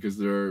hesitation because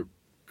there are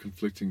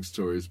conflicting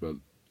stories about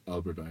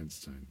Albert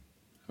Einstein.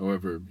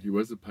 However, he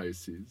was a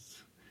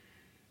Pisces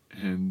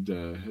and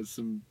has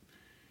some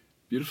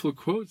beautiful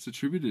quotes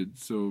attributed.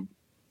 So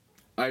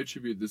I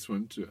attribute this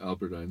one to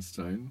Albert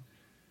Einstein.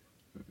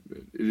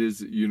 It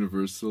is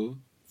universal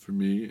for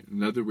me.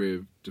 Another way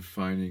of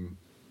defining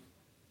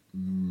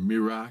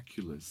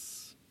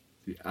miraculous,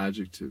 the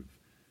adjective.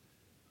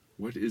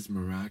 What is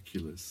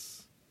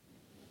miraculous?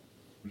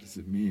 What does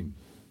it mean?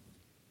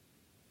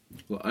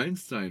 Well,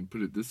 Einstein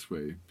put it this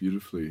way,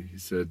 beautifully. He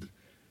said,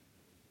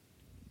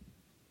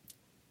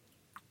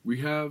 we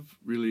have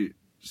really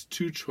just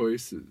two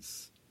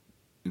choices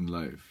in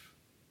life.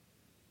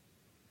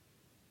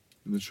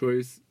 And the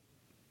choice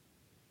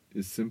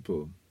is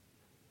simple.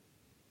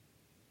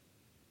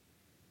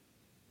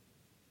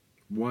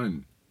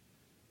 One,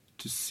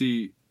 to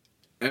see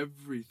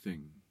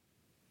everything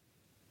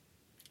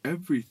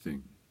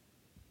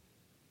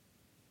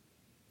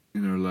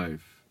in our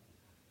life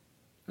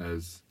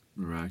as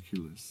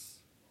miraculous.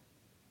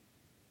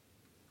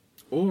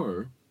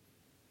 Or,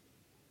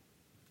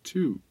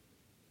 two,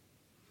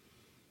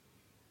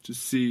 to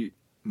see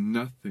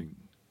nothing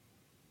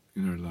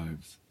in our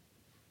lives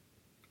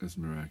as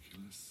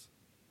miraculous.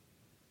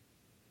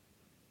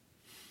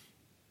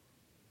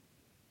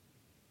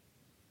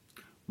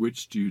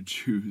 Which do you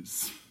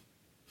choose?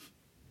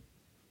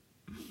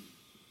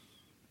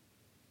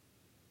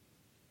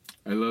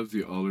 I love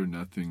the all or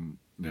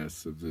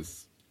nothingness of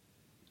this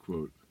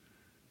quote,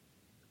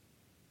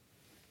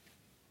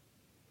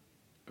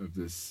 of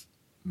this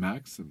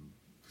maxim,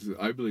 because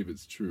I believe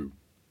it's true.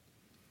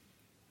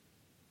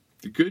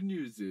 The good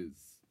news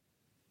is,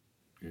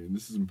 okay, and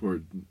this is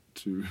important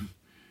to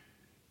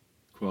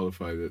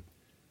qualify, that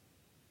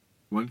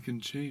one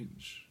can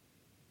change.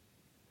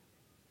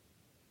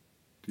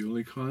 The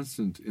only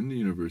constant in the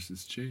universe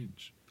is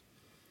change.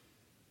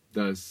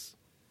 Thus,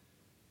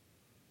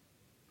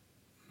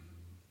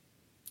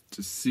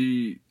 to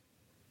see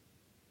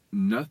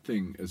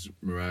nothing as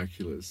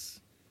miraculous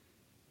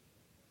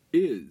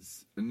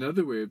is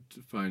another way of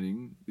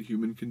defining the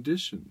human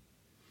condition.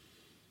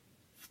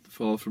 The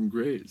fall from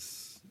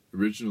grace,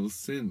 original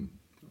sin,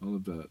 all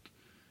of that.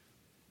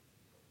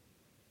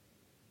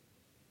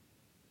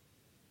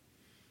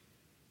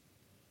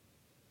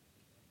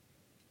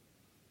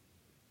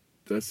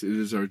 Thus, it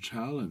is our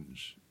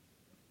challenge,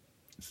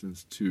 in a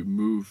sense, to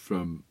move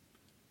from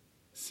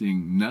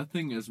seeing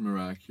nothing as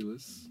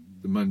miraculous,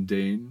 the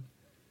mundane,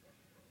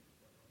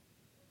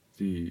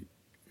 the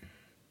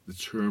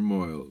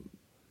turmoil,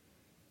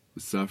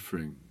 the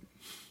suffering,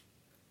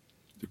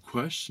 the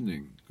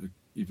questioning,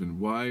 even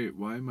why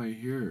am I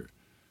here?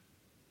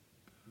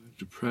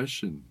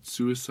 Depression,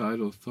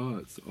 suicidal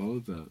thoughts, all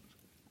of that.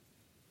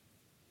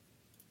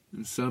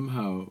 And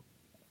somehow,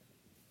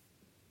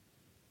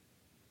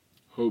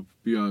 hope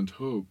beyond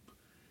hope,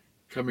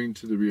 coming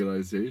to the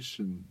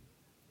realization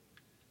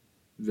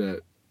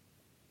that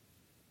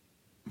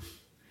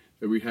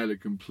we had it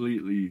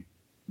completely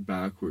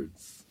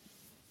backwards.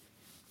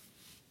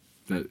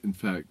 That, in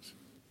fact,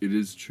 it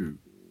is true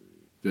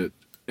that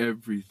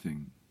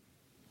everything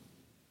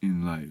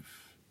in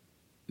life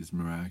is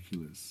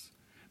miraculous.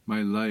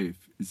 My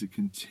life is a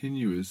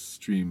continuous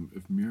stream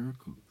of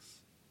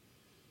miracles.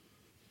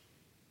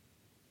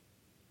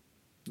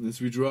 And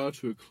as we draw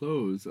to a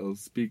close, I'll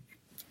speak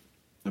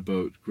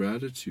about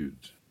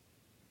gratitude.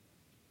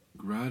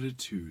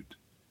 Gratitude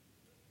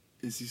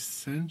is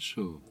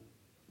essential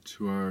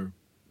to our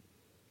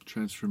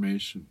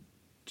transformation,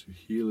 to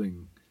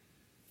healing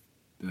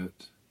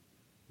that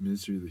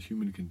misery, the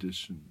human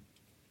condition.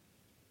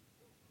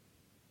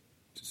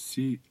 To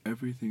see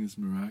everything as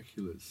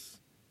miraculous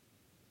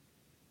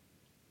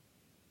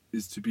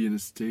is to be in a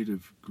state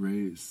of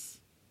grace.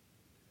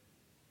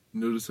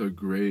 Notice how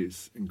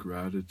grace and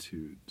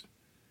gratitude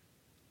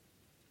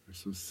are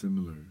so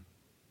similar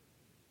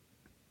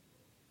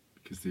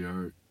because they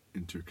are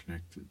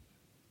interconnected.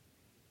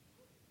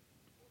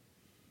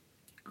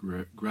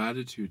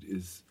 Gratitude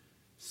is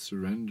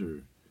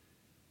surrender.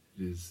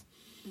 It is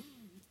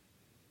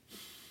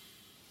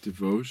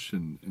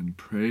devotion and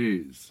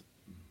praise.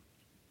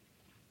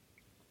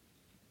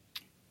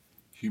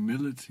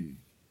 Humility.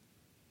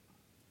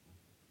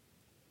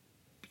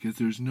 Because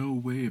there's no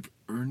way of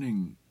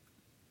earning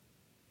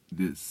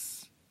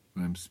this,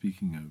 what I'm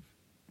speaking of.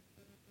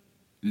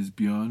 It is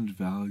beyond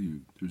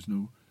value. There's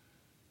no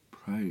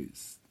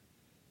price.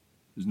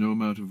 There's no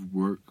amount of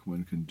work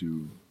one can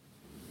do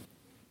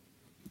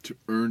to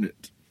earn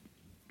it.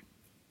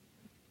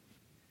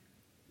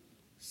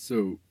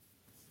 So,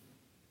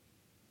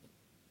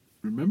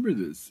 remember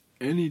this.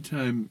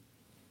 Anytime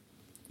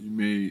you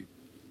may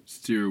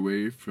steer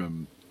away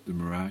from the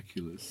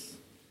miraculous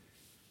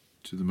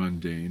to the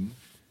mundane,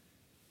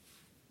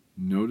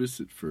 notice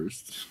it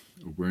first.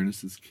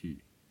 Awareness is key.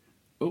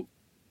 Oh,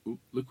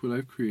 look what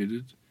I've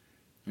created.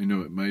 I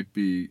know it might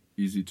be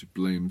easy to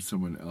blame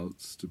someone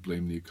else, to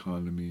blame the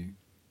economy,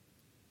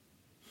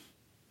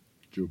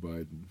 Joe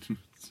Biden.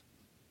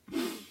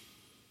 But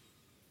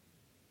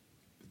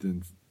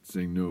then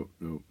saying, no,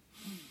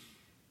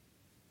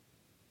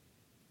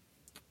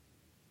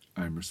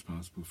 I'm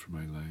responsible for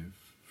my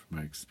life, for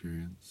my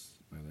experience,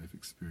 my life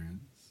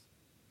experience.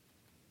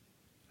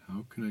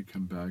 How can I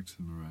come back to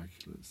the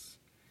miraculous?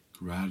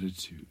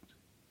 Gratitude.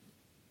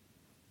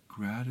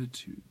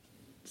 Gratitude.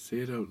 Say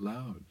it out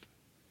loud.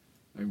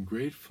 I'm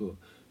grateful.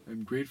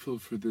 I'm grateful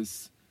for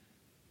this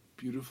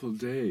beautiful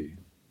day.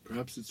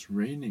 Perhaps it's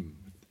raining.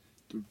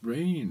 The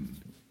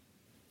rain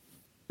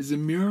is a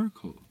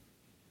miracle.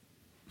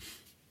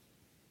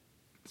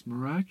 It's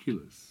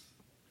miraculous.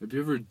 Have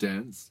you ever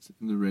danced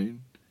in the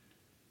rain,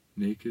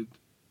 naked,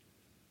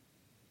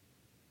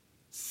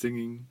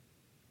 singing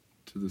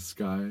to the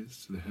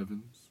skies, to the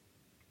heavens?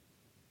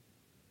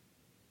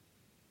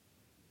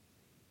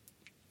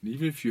 And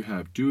even if you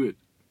have, do it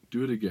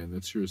again.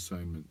 That's your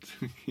assignment.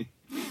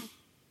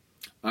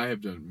 I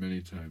have done it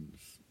many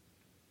times.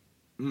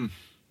 The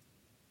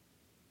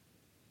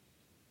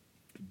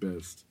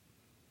best.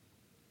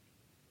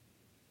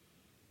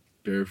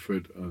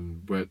 Barefoot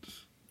on wet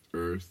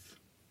earth.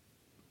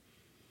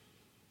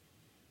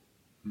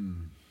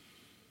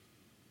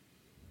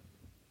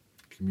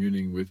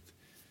 Communing with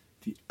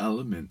the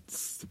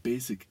elements, the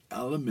basic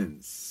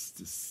elements,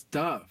 the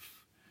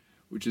stuff,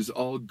 which is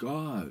all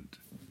God.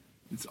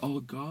 It's all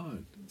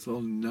God. It's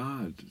all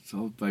Nad. It's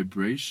all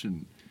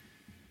vibration,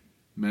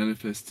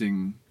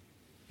 manifesting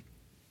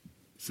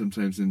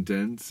sometimes in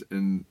dense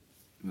and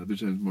other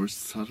times more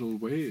subtle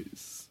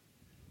ways.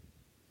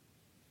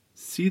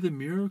 See the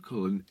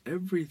miracle in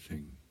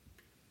everything.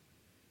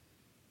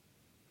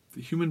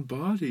 The human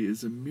body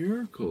is a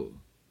miracle.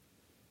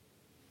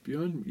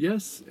 Beyond,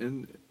 yes,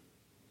 and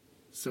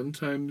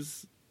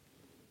sometimes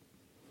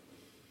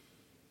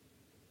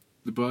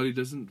the body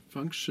doesn't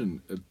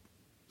function at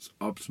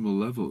optimal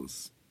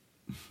levels,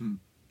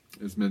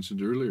 as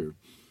mentioned earlier.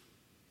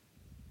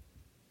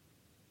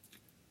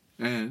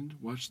 And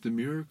watch the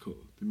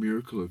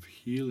miracle of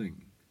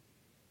healing.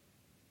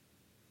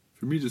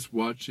 For me, just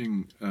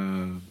watching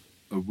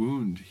a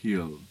wound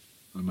heal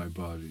on my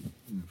body,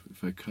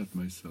 if I cut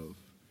myself,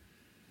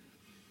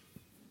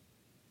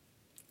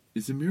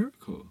 is a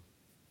miracle.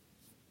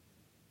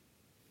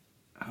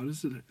 How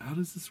does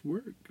this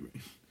work?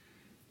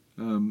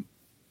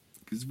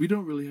 Because we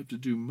don't really have to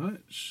do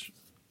much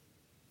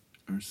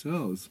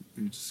ourselves.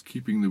 We're just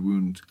keeping the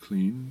wound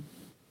clean,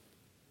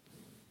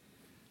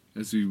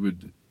 as we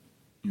would,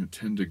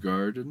 tend a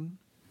garden,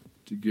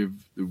 to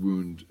give the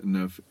wound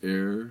enough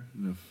air,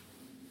 enough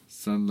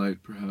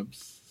sunlight,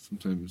 perhaps.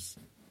 Sometimes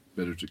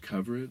better to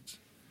cover it.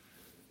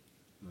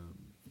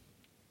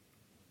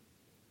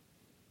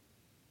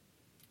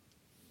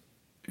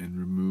 And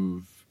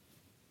remove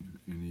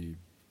any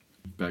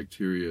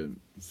bacteria and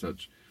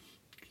such.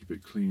 Keep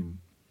it clean.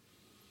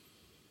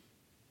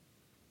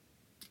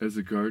 As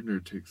a gardener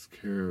takes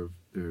care of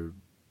their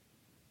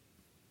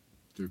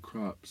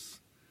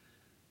crops.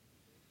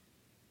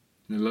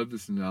 And I love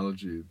this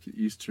analogy. The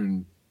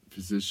Eastern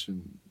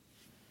physician,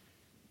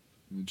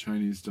 the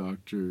Chinese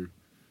doctor,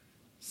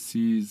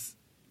 sees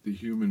the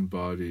human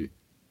body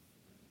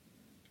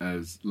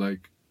as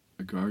like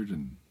a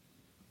garden.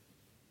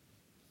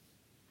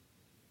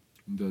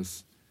 And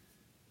thus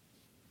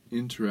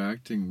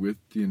interacting with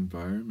the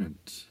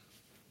environment,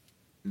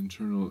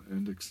 internal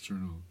and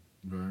external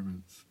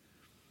environments.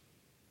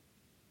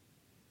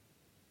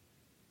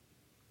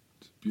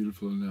 It's a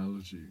beautiful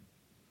analogy.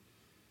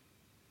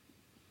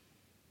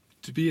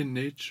 To be in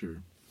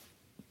nature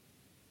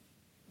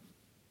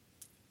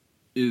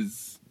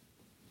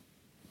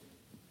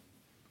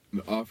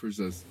offers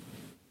us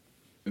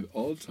at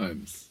all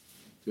times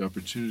the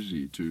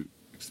opportunity to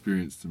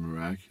experience the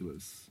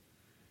miraculous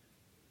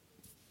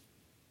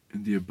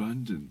and the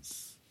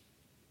abundance,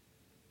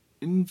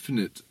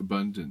 infinite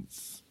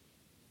abundance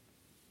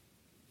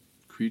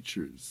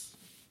creatures,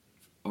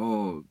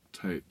 all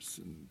types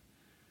and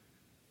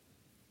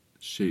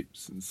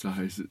shapes and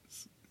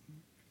sizes,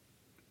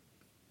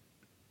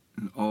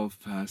 and all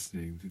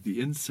fascinating.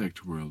 The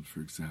insect world, for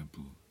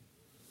example.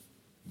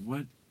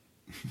 What?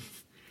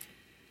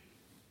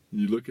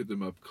 You look at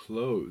them up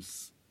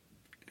close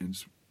and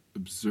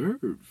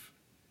observe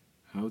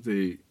how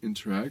they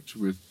interact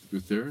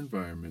with their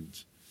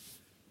environment.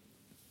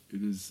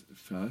 It is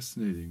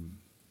fascinating,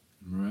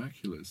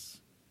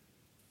 miraculous.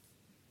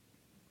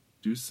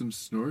 Do some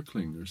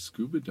snorkeling or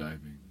scuba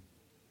diving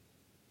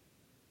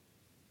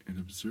and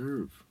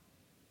observe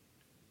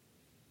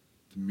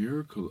the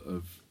miracle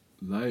of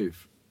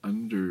life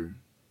under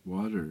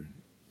water,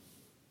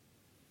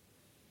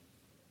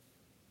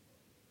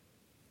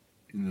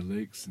 in the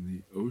lakes and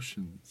the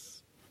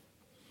oceans,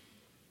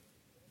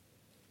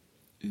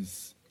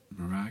 is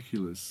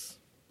miraculous.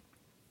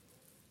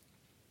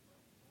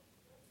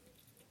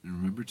 And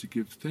remember to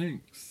give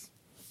thanks,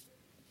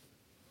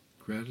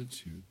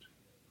 gratitude.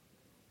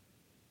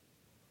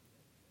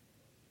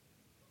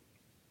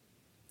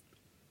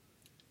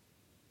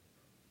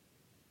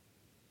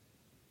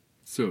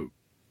 So,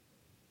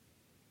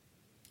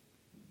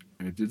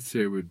 I did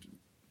say I would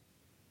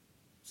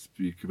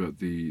speak about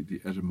the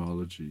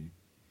etymology.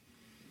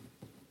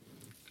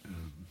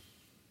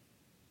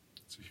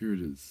 So here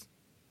it is.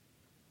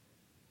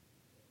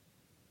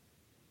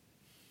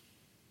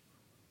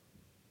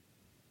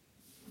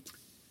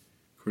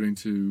 According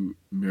to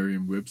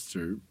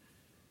Merriam-Webster,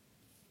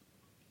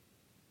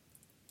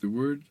 the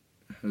word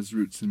has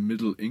roots in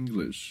Middle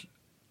English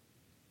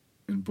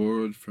and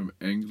borrowed from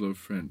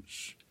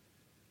Anglo-French,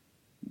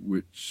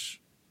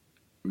 which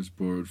was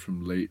borrowed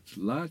from late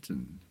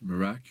Latin,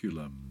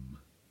 miraculum.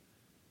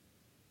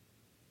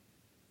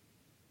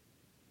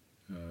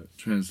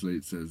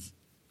 Translates as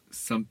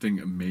something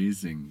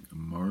amazing, a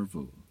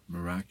marvel,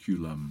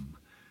 miraculum,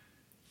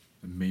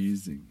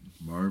 amazing,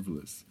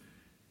 marvelous.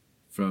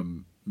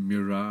 From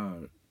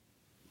mirar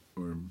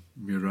or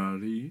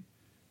mirari,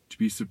 to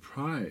be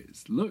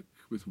surprised, look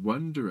with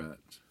wonder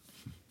at.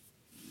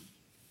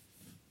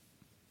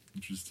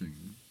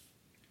 Interesting.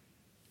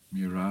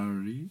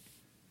 Mirari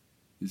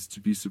is to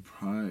be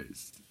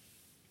surprised,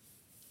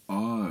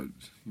 awed,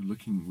 you're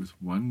looking with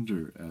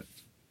wonder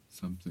at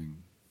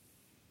something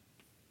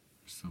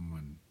or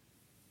someone.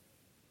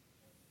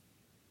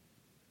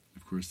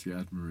 Of course, the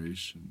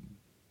admiration.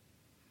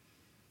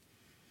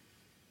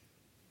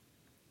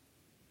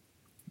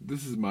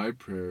 This is my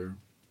prayer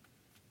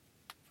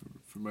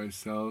for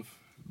myself,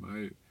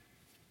 my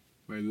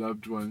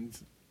loved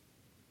ones,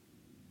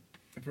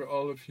 and for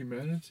all of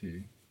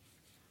humanity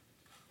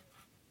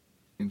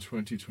in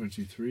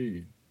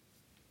 2023.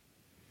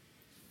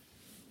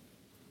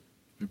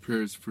 My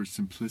prayer is for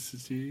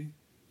simplicity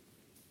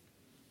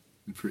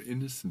and for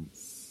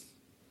innocence.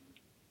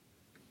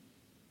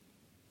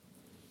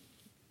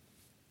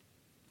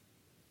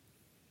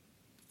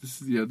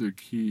 This is the other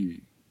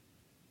key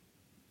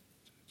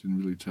I didn't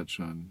really touch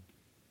on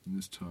in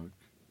this talk.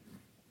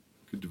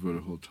 Could devote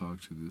a whole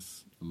talk to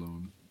this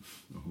alone,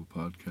 a whole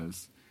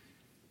podcast.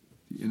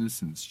 The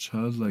innocence,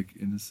 childlike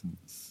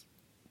innocence,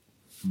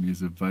 for me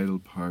is a vital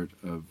part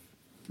of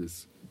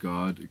this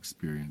God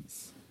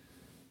experience,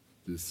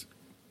 this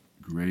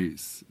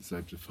grace, as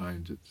I've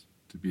defined it,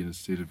 to be in a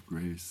state of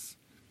grace,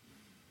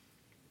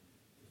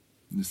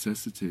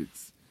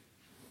 necessitates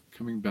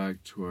coming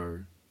back to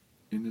our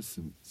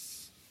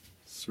innocence,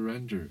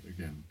 surrender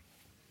again.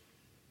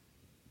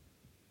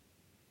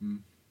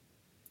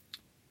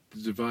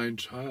 The divine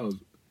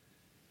child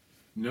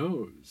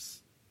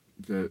knows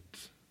that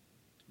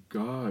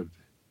God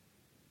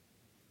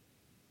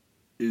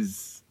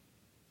is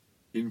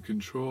in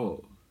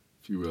control,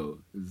 if you will,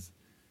 is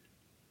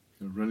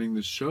running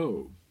the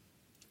show,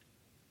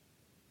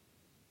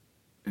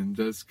 and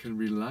thus can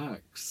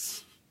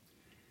relax,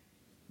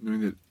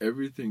 knowing that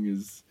everything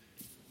is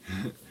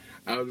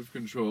out of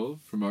control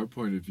from our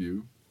point of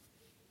view,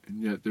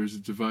 and yet there's a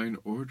divine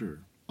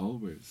order,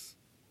 always.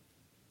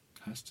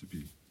 Has to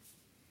be.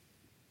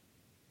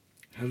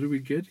 How do we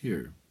get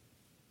here?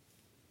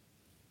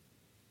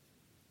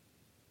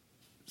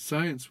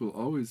 Science will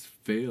always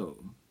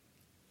fail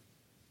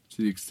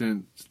to the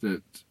extent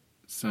that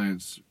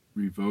science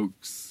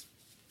revokes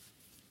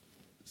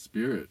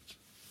spirit.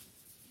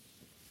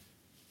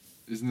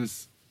 Isn't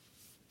this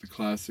the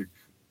classic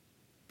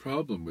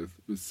problem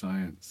with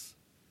science?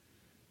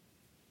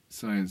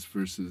 Science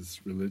versus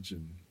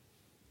religion.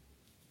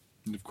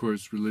 And of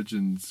course,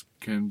 religions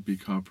can be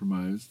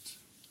compromised,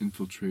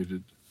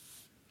 infiltrated.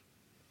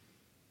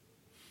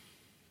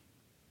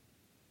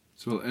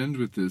 So I'll end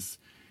with this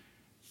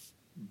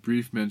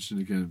brief mention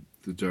again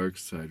of the dark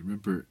side.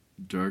 Remember,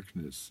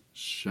 darkness,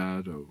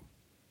 shadow,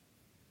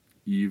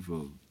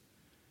 evil.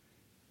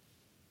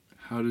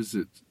 How does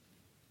it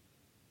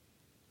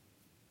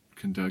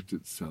conduct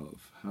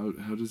itself? How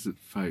does it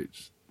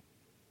fight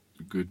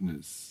the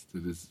goodness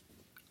that is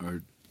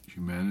our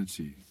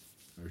humanity,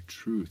 our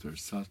truth, our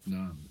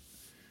Satnam?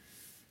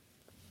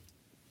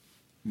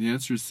 And the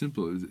answer is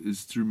simple,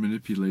 is through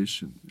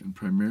manipulation, and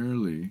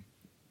primarily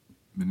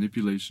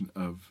manipulation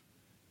of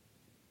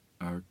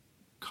our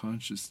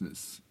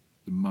consciousness,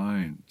 the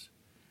mind.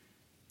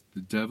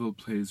 The devil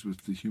plays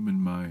with the human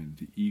mind,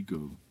 the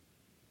ego,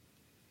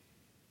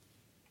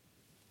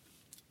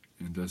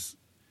 and thus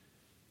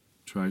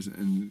tries,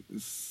 and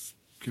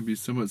can be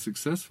somewhat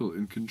successful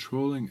in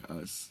controlling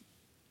us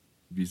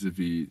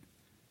vis-a-vis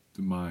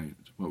the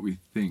mind, what we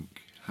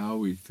think, how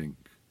we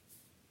think.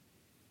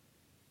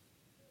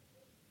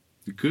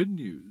 The good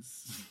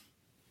news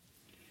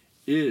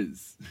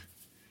is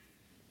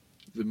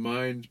the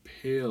mind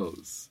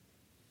pales,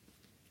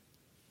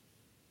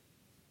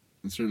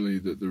 and certainly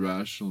the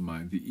rational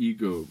mind, the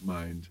ego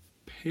mind,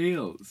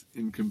 pales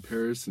in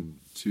comparison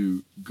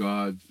to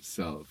God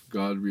self,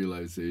 God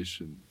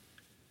realization,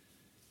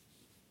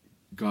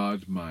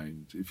 God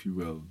mind, if you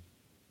will.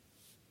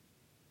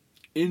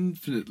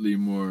 Infinitely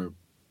more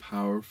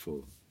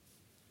powerful.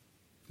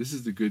 This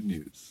is the good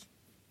news.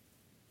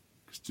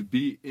 Because to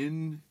be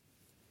in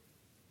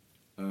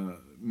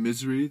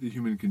misery, the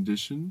human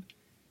condition,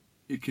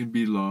 it can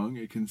be long,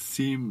 it can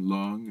seem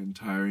long and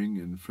tiring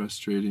and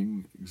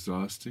frustrating,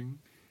 exhausting,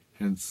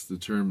 hence the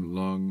term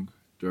long,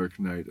 dark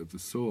night of the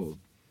soul.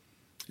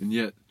 And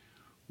yet,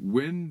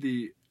 when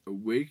the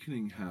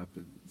awakening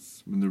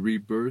happens, when the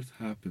rebirth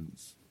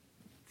happens,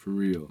 for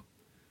real,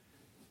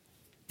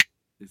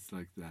 it's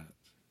like that.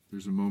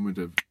 There's a moment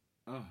of,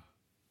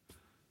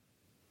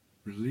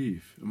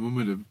 relief, a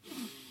moment of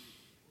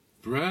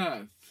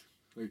breath,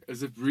 like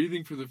as if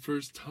breathing for the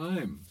first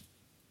time,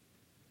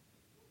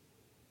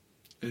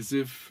 as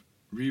if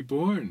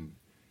reborn,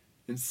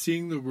 and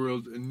seeing the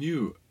world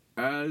anew,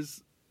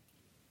 as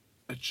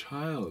a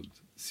child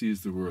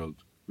sees the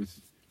world,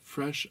 with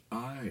fresh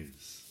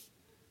eyes,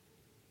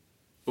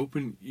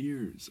 open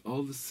ears,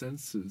 all the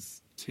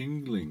senses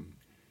tingling,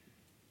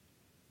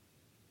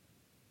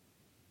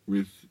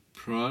 with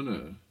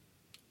prana,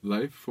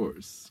 life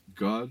force,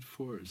 God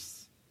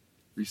force,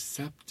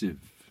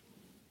 receptive.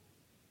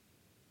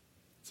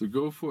 So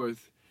go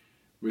forth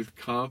with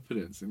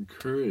confidence and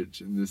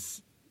courage in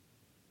this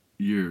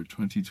year,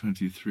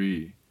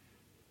 2023.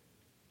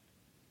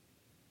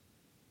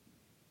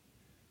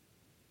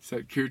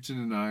 Sat Kirtan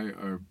and I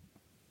are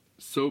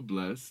so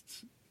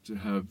blessed to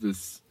have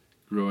this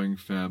growing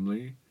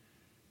family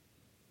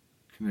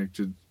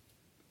connected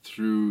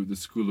through the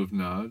School of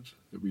Nad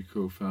that we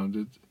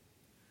co-founded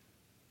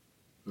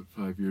about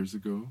 5 years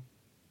ago.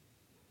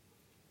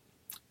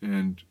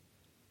 And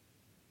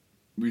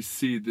we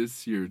see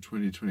this year,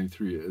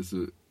 2023, as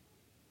a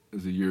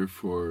year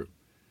for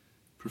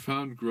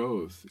profound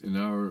growth in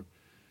our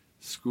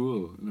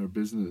school, in our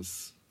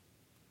business.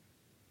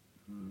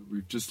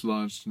 We've just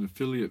launched an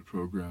affiliate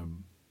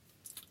program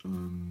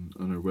on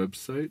our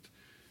website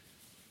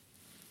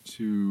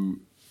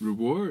to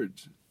reward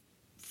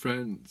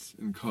friends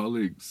and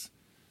colleagues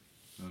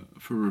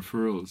for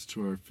referrals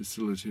to our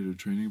facilitator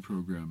training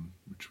program,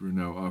 which we're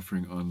now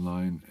offering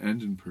online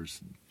and in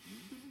person.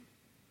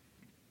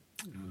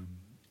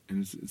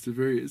 And it's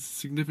a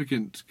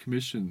significant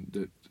commission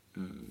that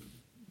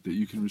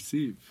you can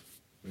receive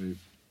by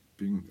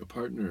being a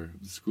partner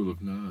of the School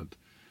of Nad.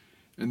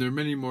 And there are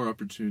many more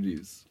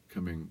opportunities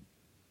coming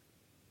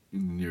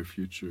in the near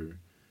future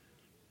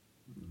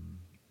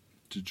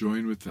to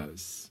join with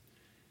us.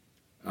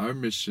 Our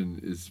mission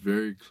is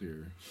very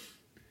clear.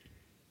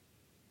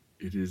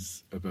 It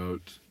is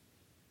about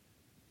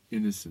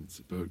innocence,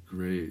 about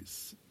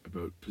grace,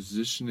 about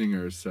positioning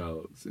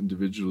ourselves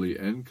individually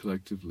and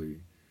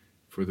collectively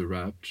for the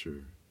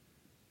rapture,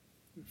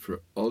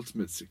 for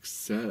ultimate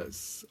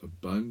success,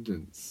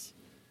 abundance,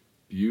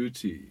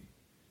 beauty,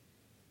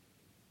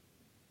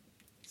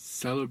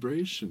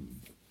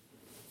 celebration.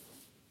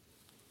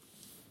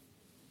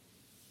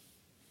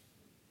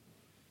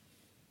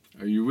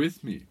 Are you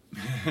with me?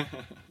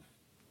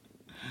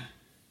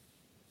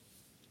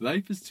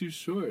 Life is too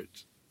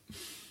short.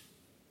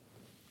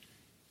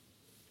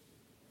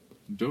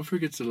 Don't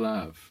forget to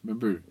laugh.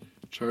 Remember,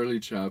 Charlie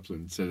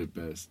Chaplin said it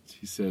best.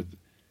 He said,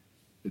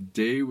 "A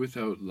day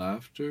without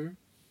laughter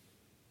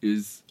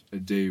is a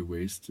day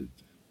wasted."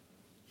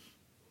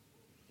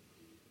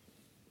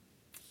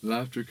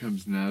 Laughter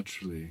comes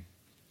naturally.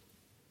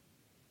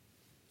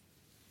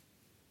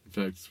 In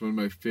fact, it's one of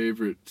my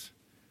favorite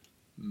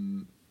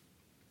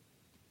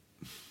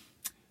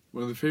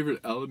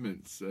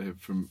elements I have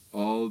from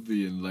all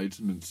the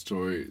enlightenment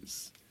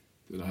stories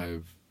that I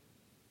have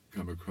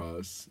come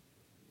across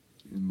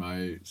in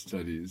my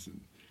studies,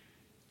 and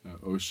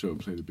Osho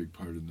played a big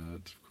part in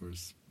that, of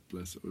course,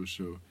 bless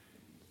Osho,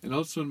 and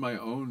also in my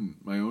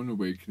own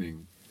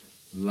awakening,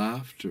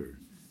 laughter,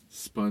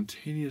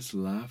 spontaneous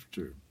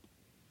laughter,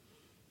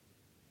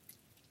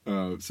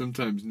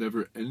 sometimes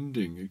never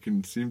ending. That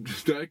can seem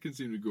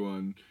to go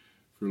on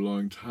for a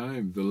long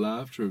time. The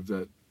laughter of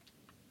that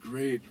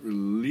great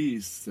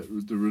release,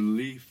 the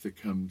relief that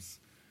comes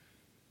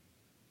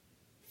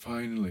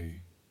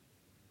finally,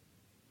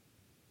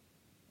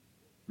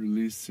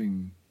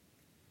 releasing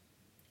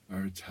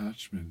our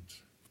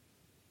attachment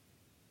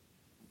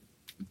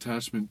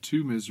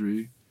to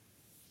misery,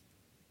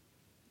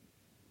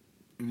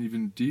 and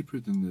even deeper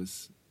than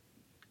this,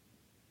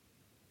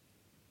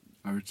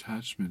 our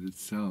attachment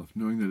itself,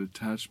 knowing that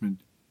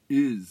attachment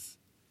is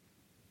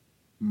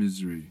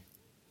misery.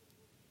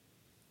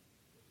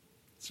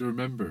 So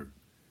remember,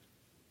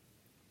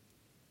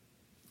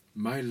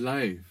 my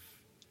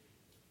life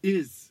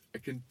is a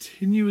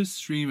continuous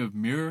stream of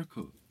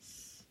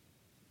miracles.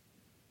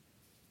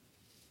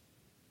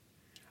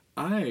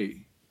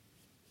 I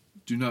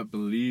do not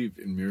believe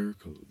in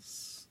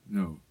miracles.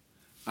 No,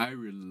 I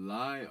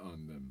rely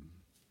on them.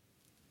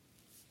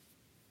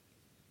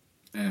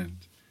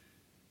 And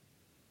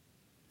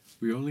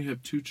we only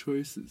have two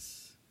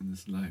choices in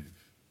this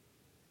life.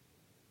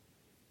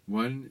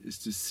 One is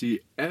to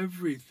see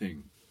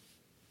everything,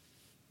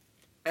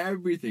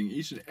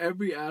 each and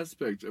every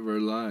aspect of our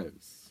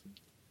lives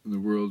in the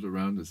world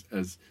around us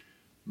as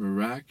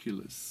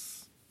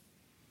miraculous.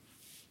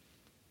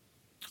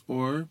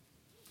 Or,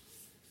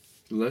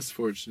 the less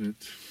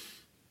fortunate,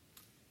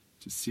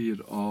 to see it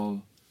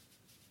all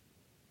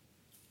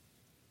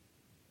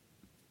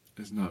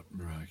as not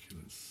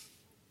miraculous.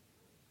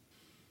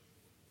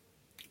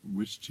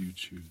 Which do you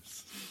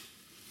choose?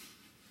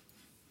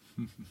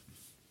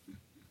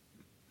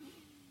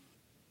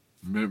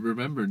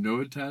 Remember, no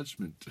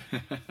attachment.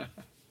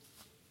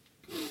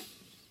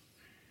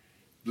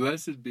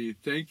 Blessed be.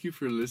 Thank you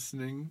for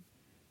listening.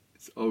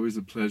 It's always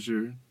a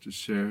pleasure to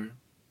share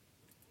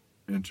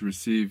and to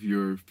receive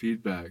your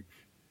feedback.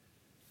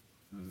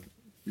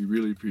 We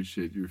really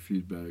appreciate your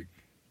feedback.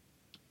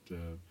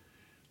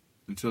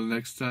 Until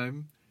next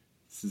time,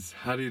 this is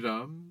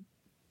Hariram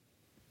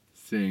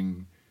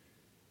saying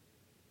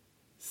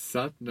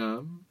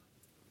Satnam,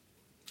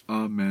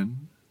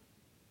 Amen,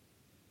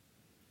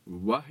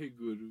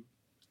 Waheguru,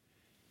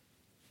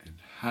 and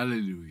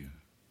Hallelujah.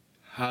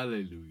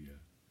 Hallelujah.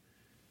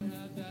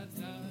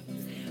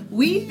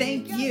 We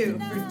thank you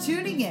for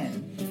tuning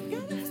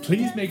in.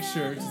 Please make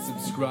sure to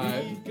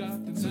subscribe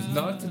so as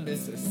not to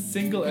miss a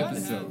single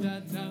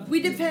episode.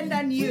 We depend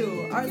on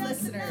you, our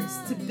listeners,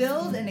 to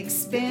build and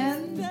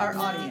expand our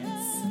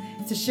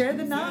audience, to share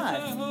the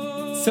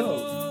nod.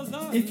 So,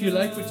 if you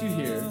like what you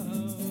hear,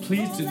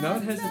 please do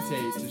not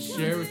hesitate to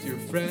share with your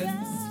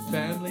friends,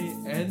 family,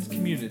 and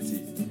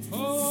community.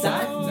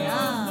 Sat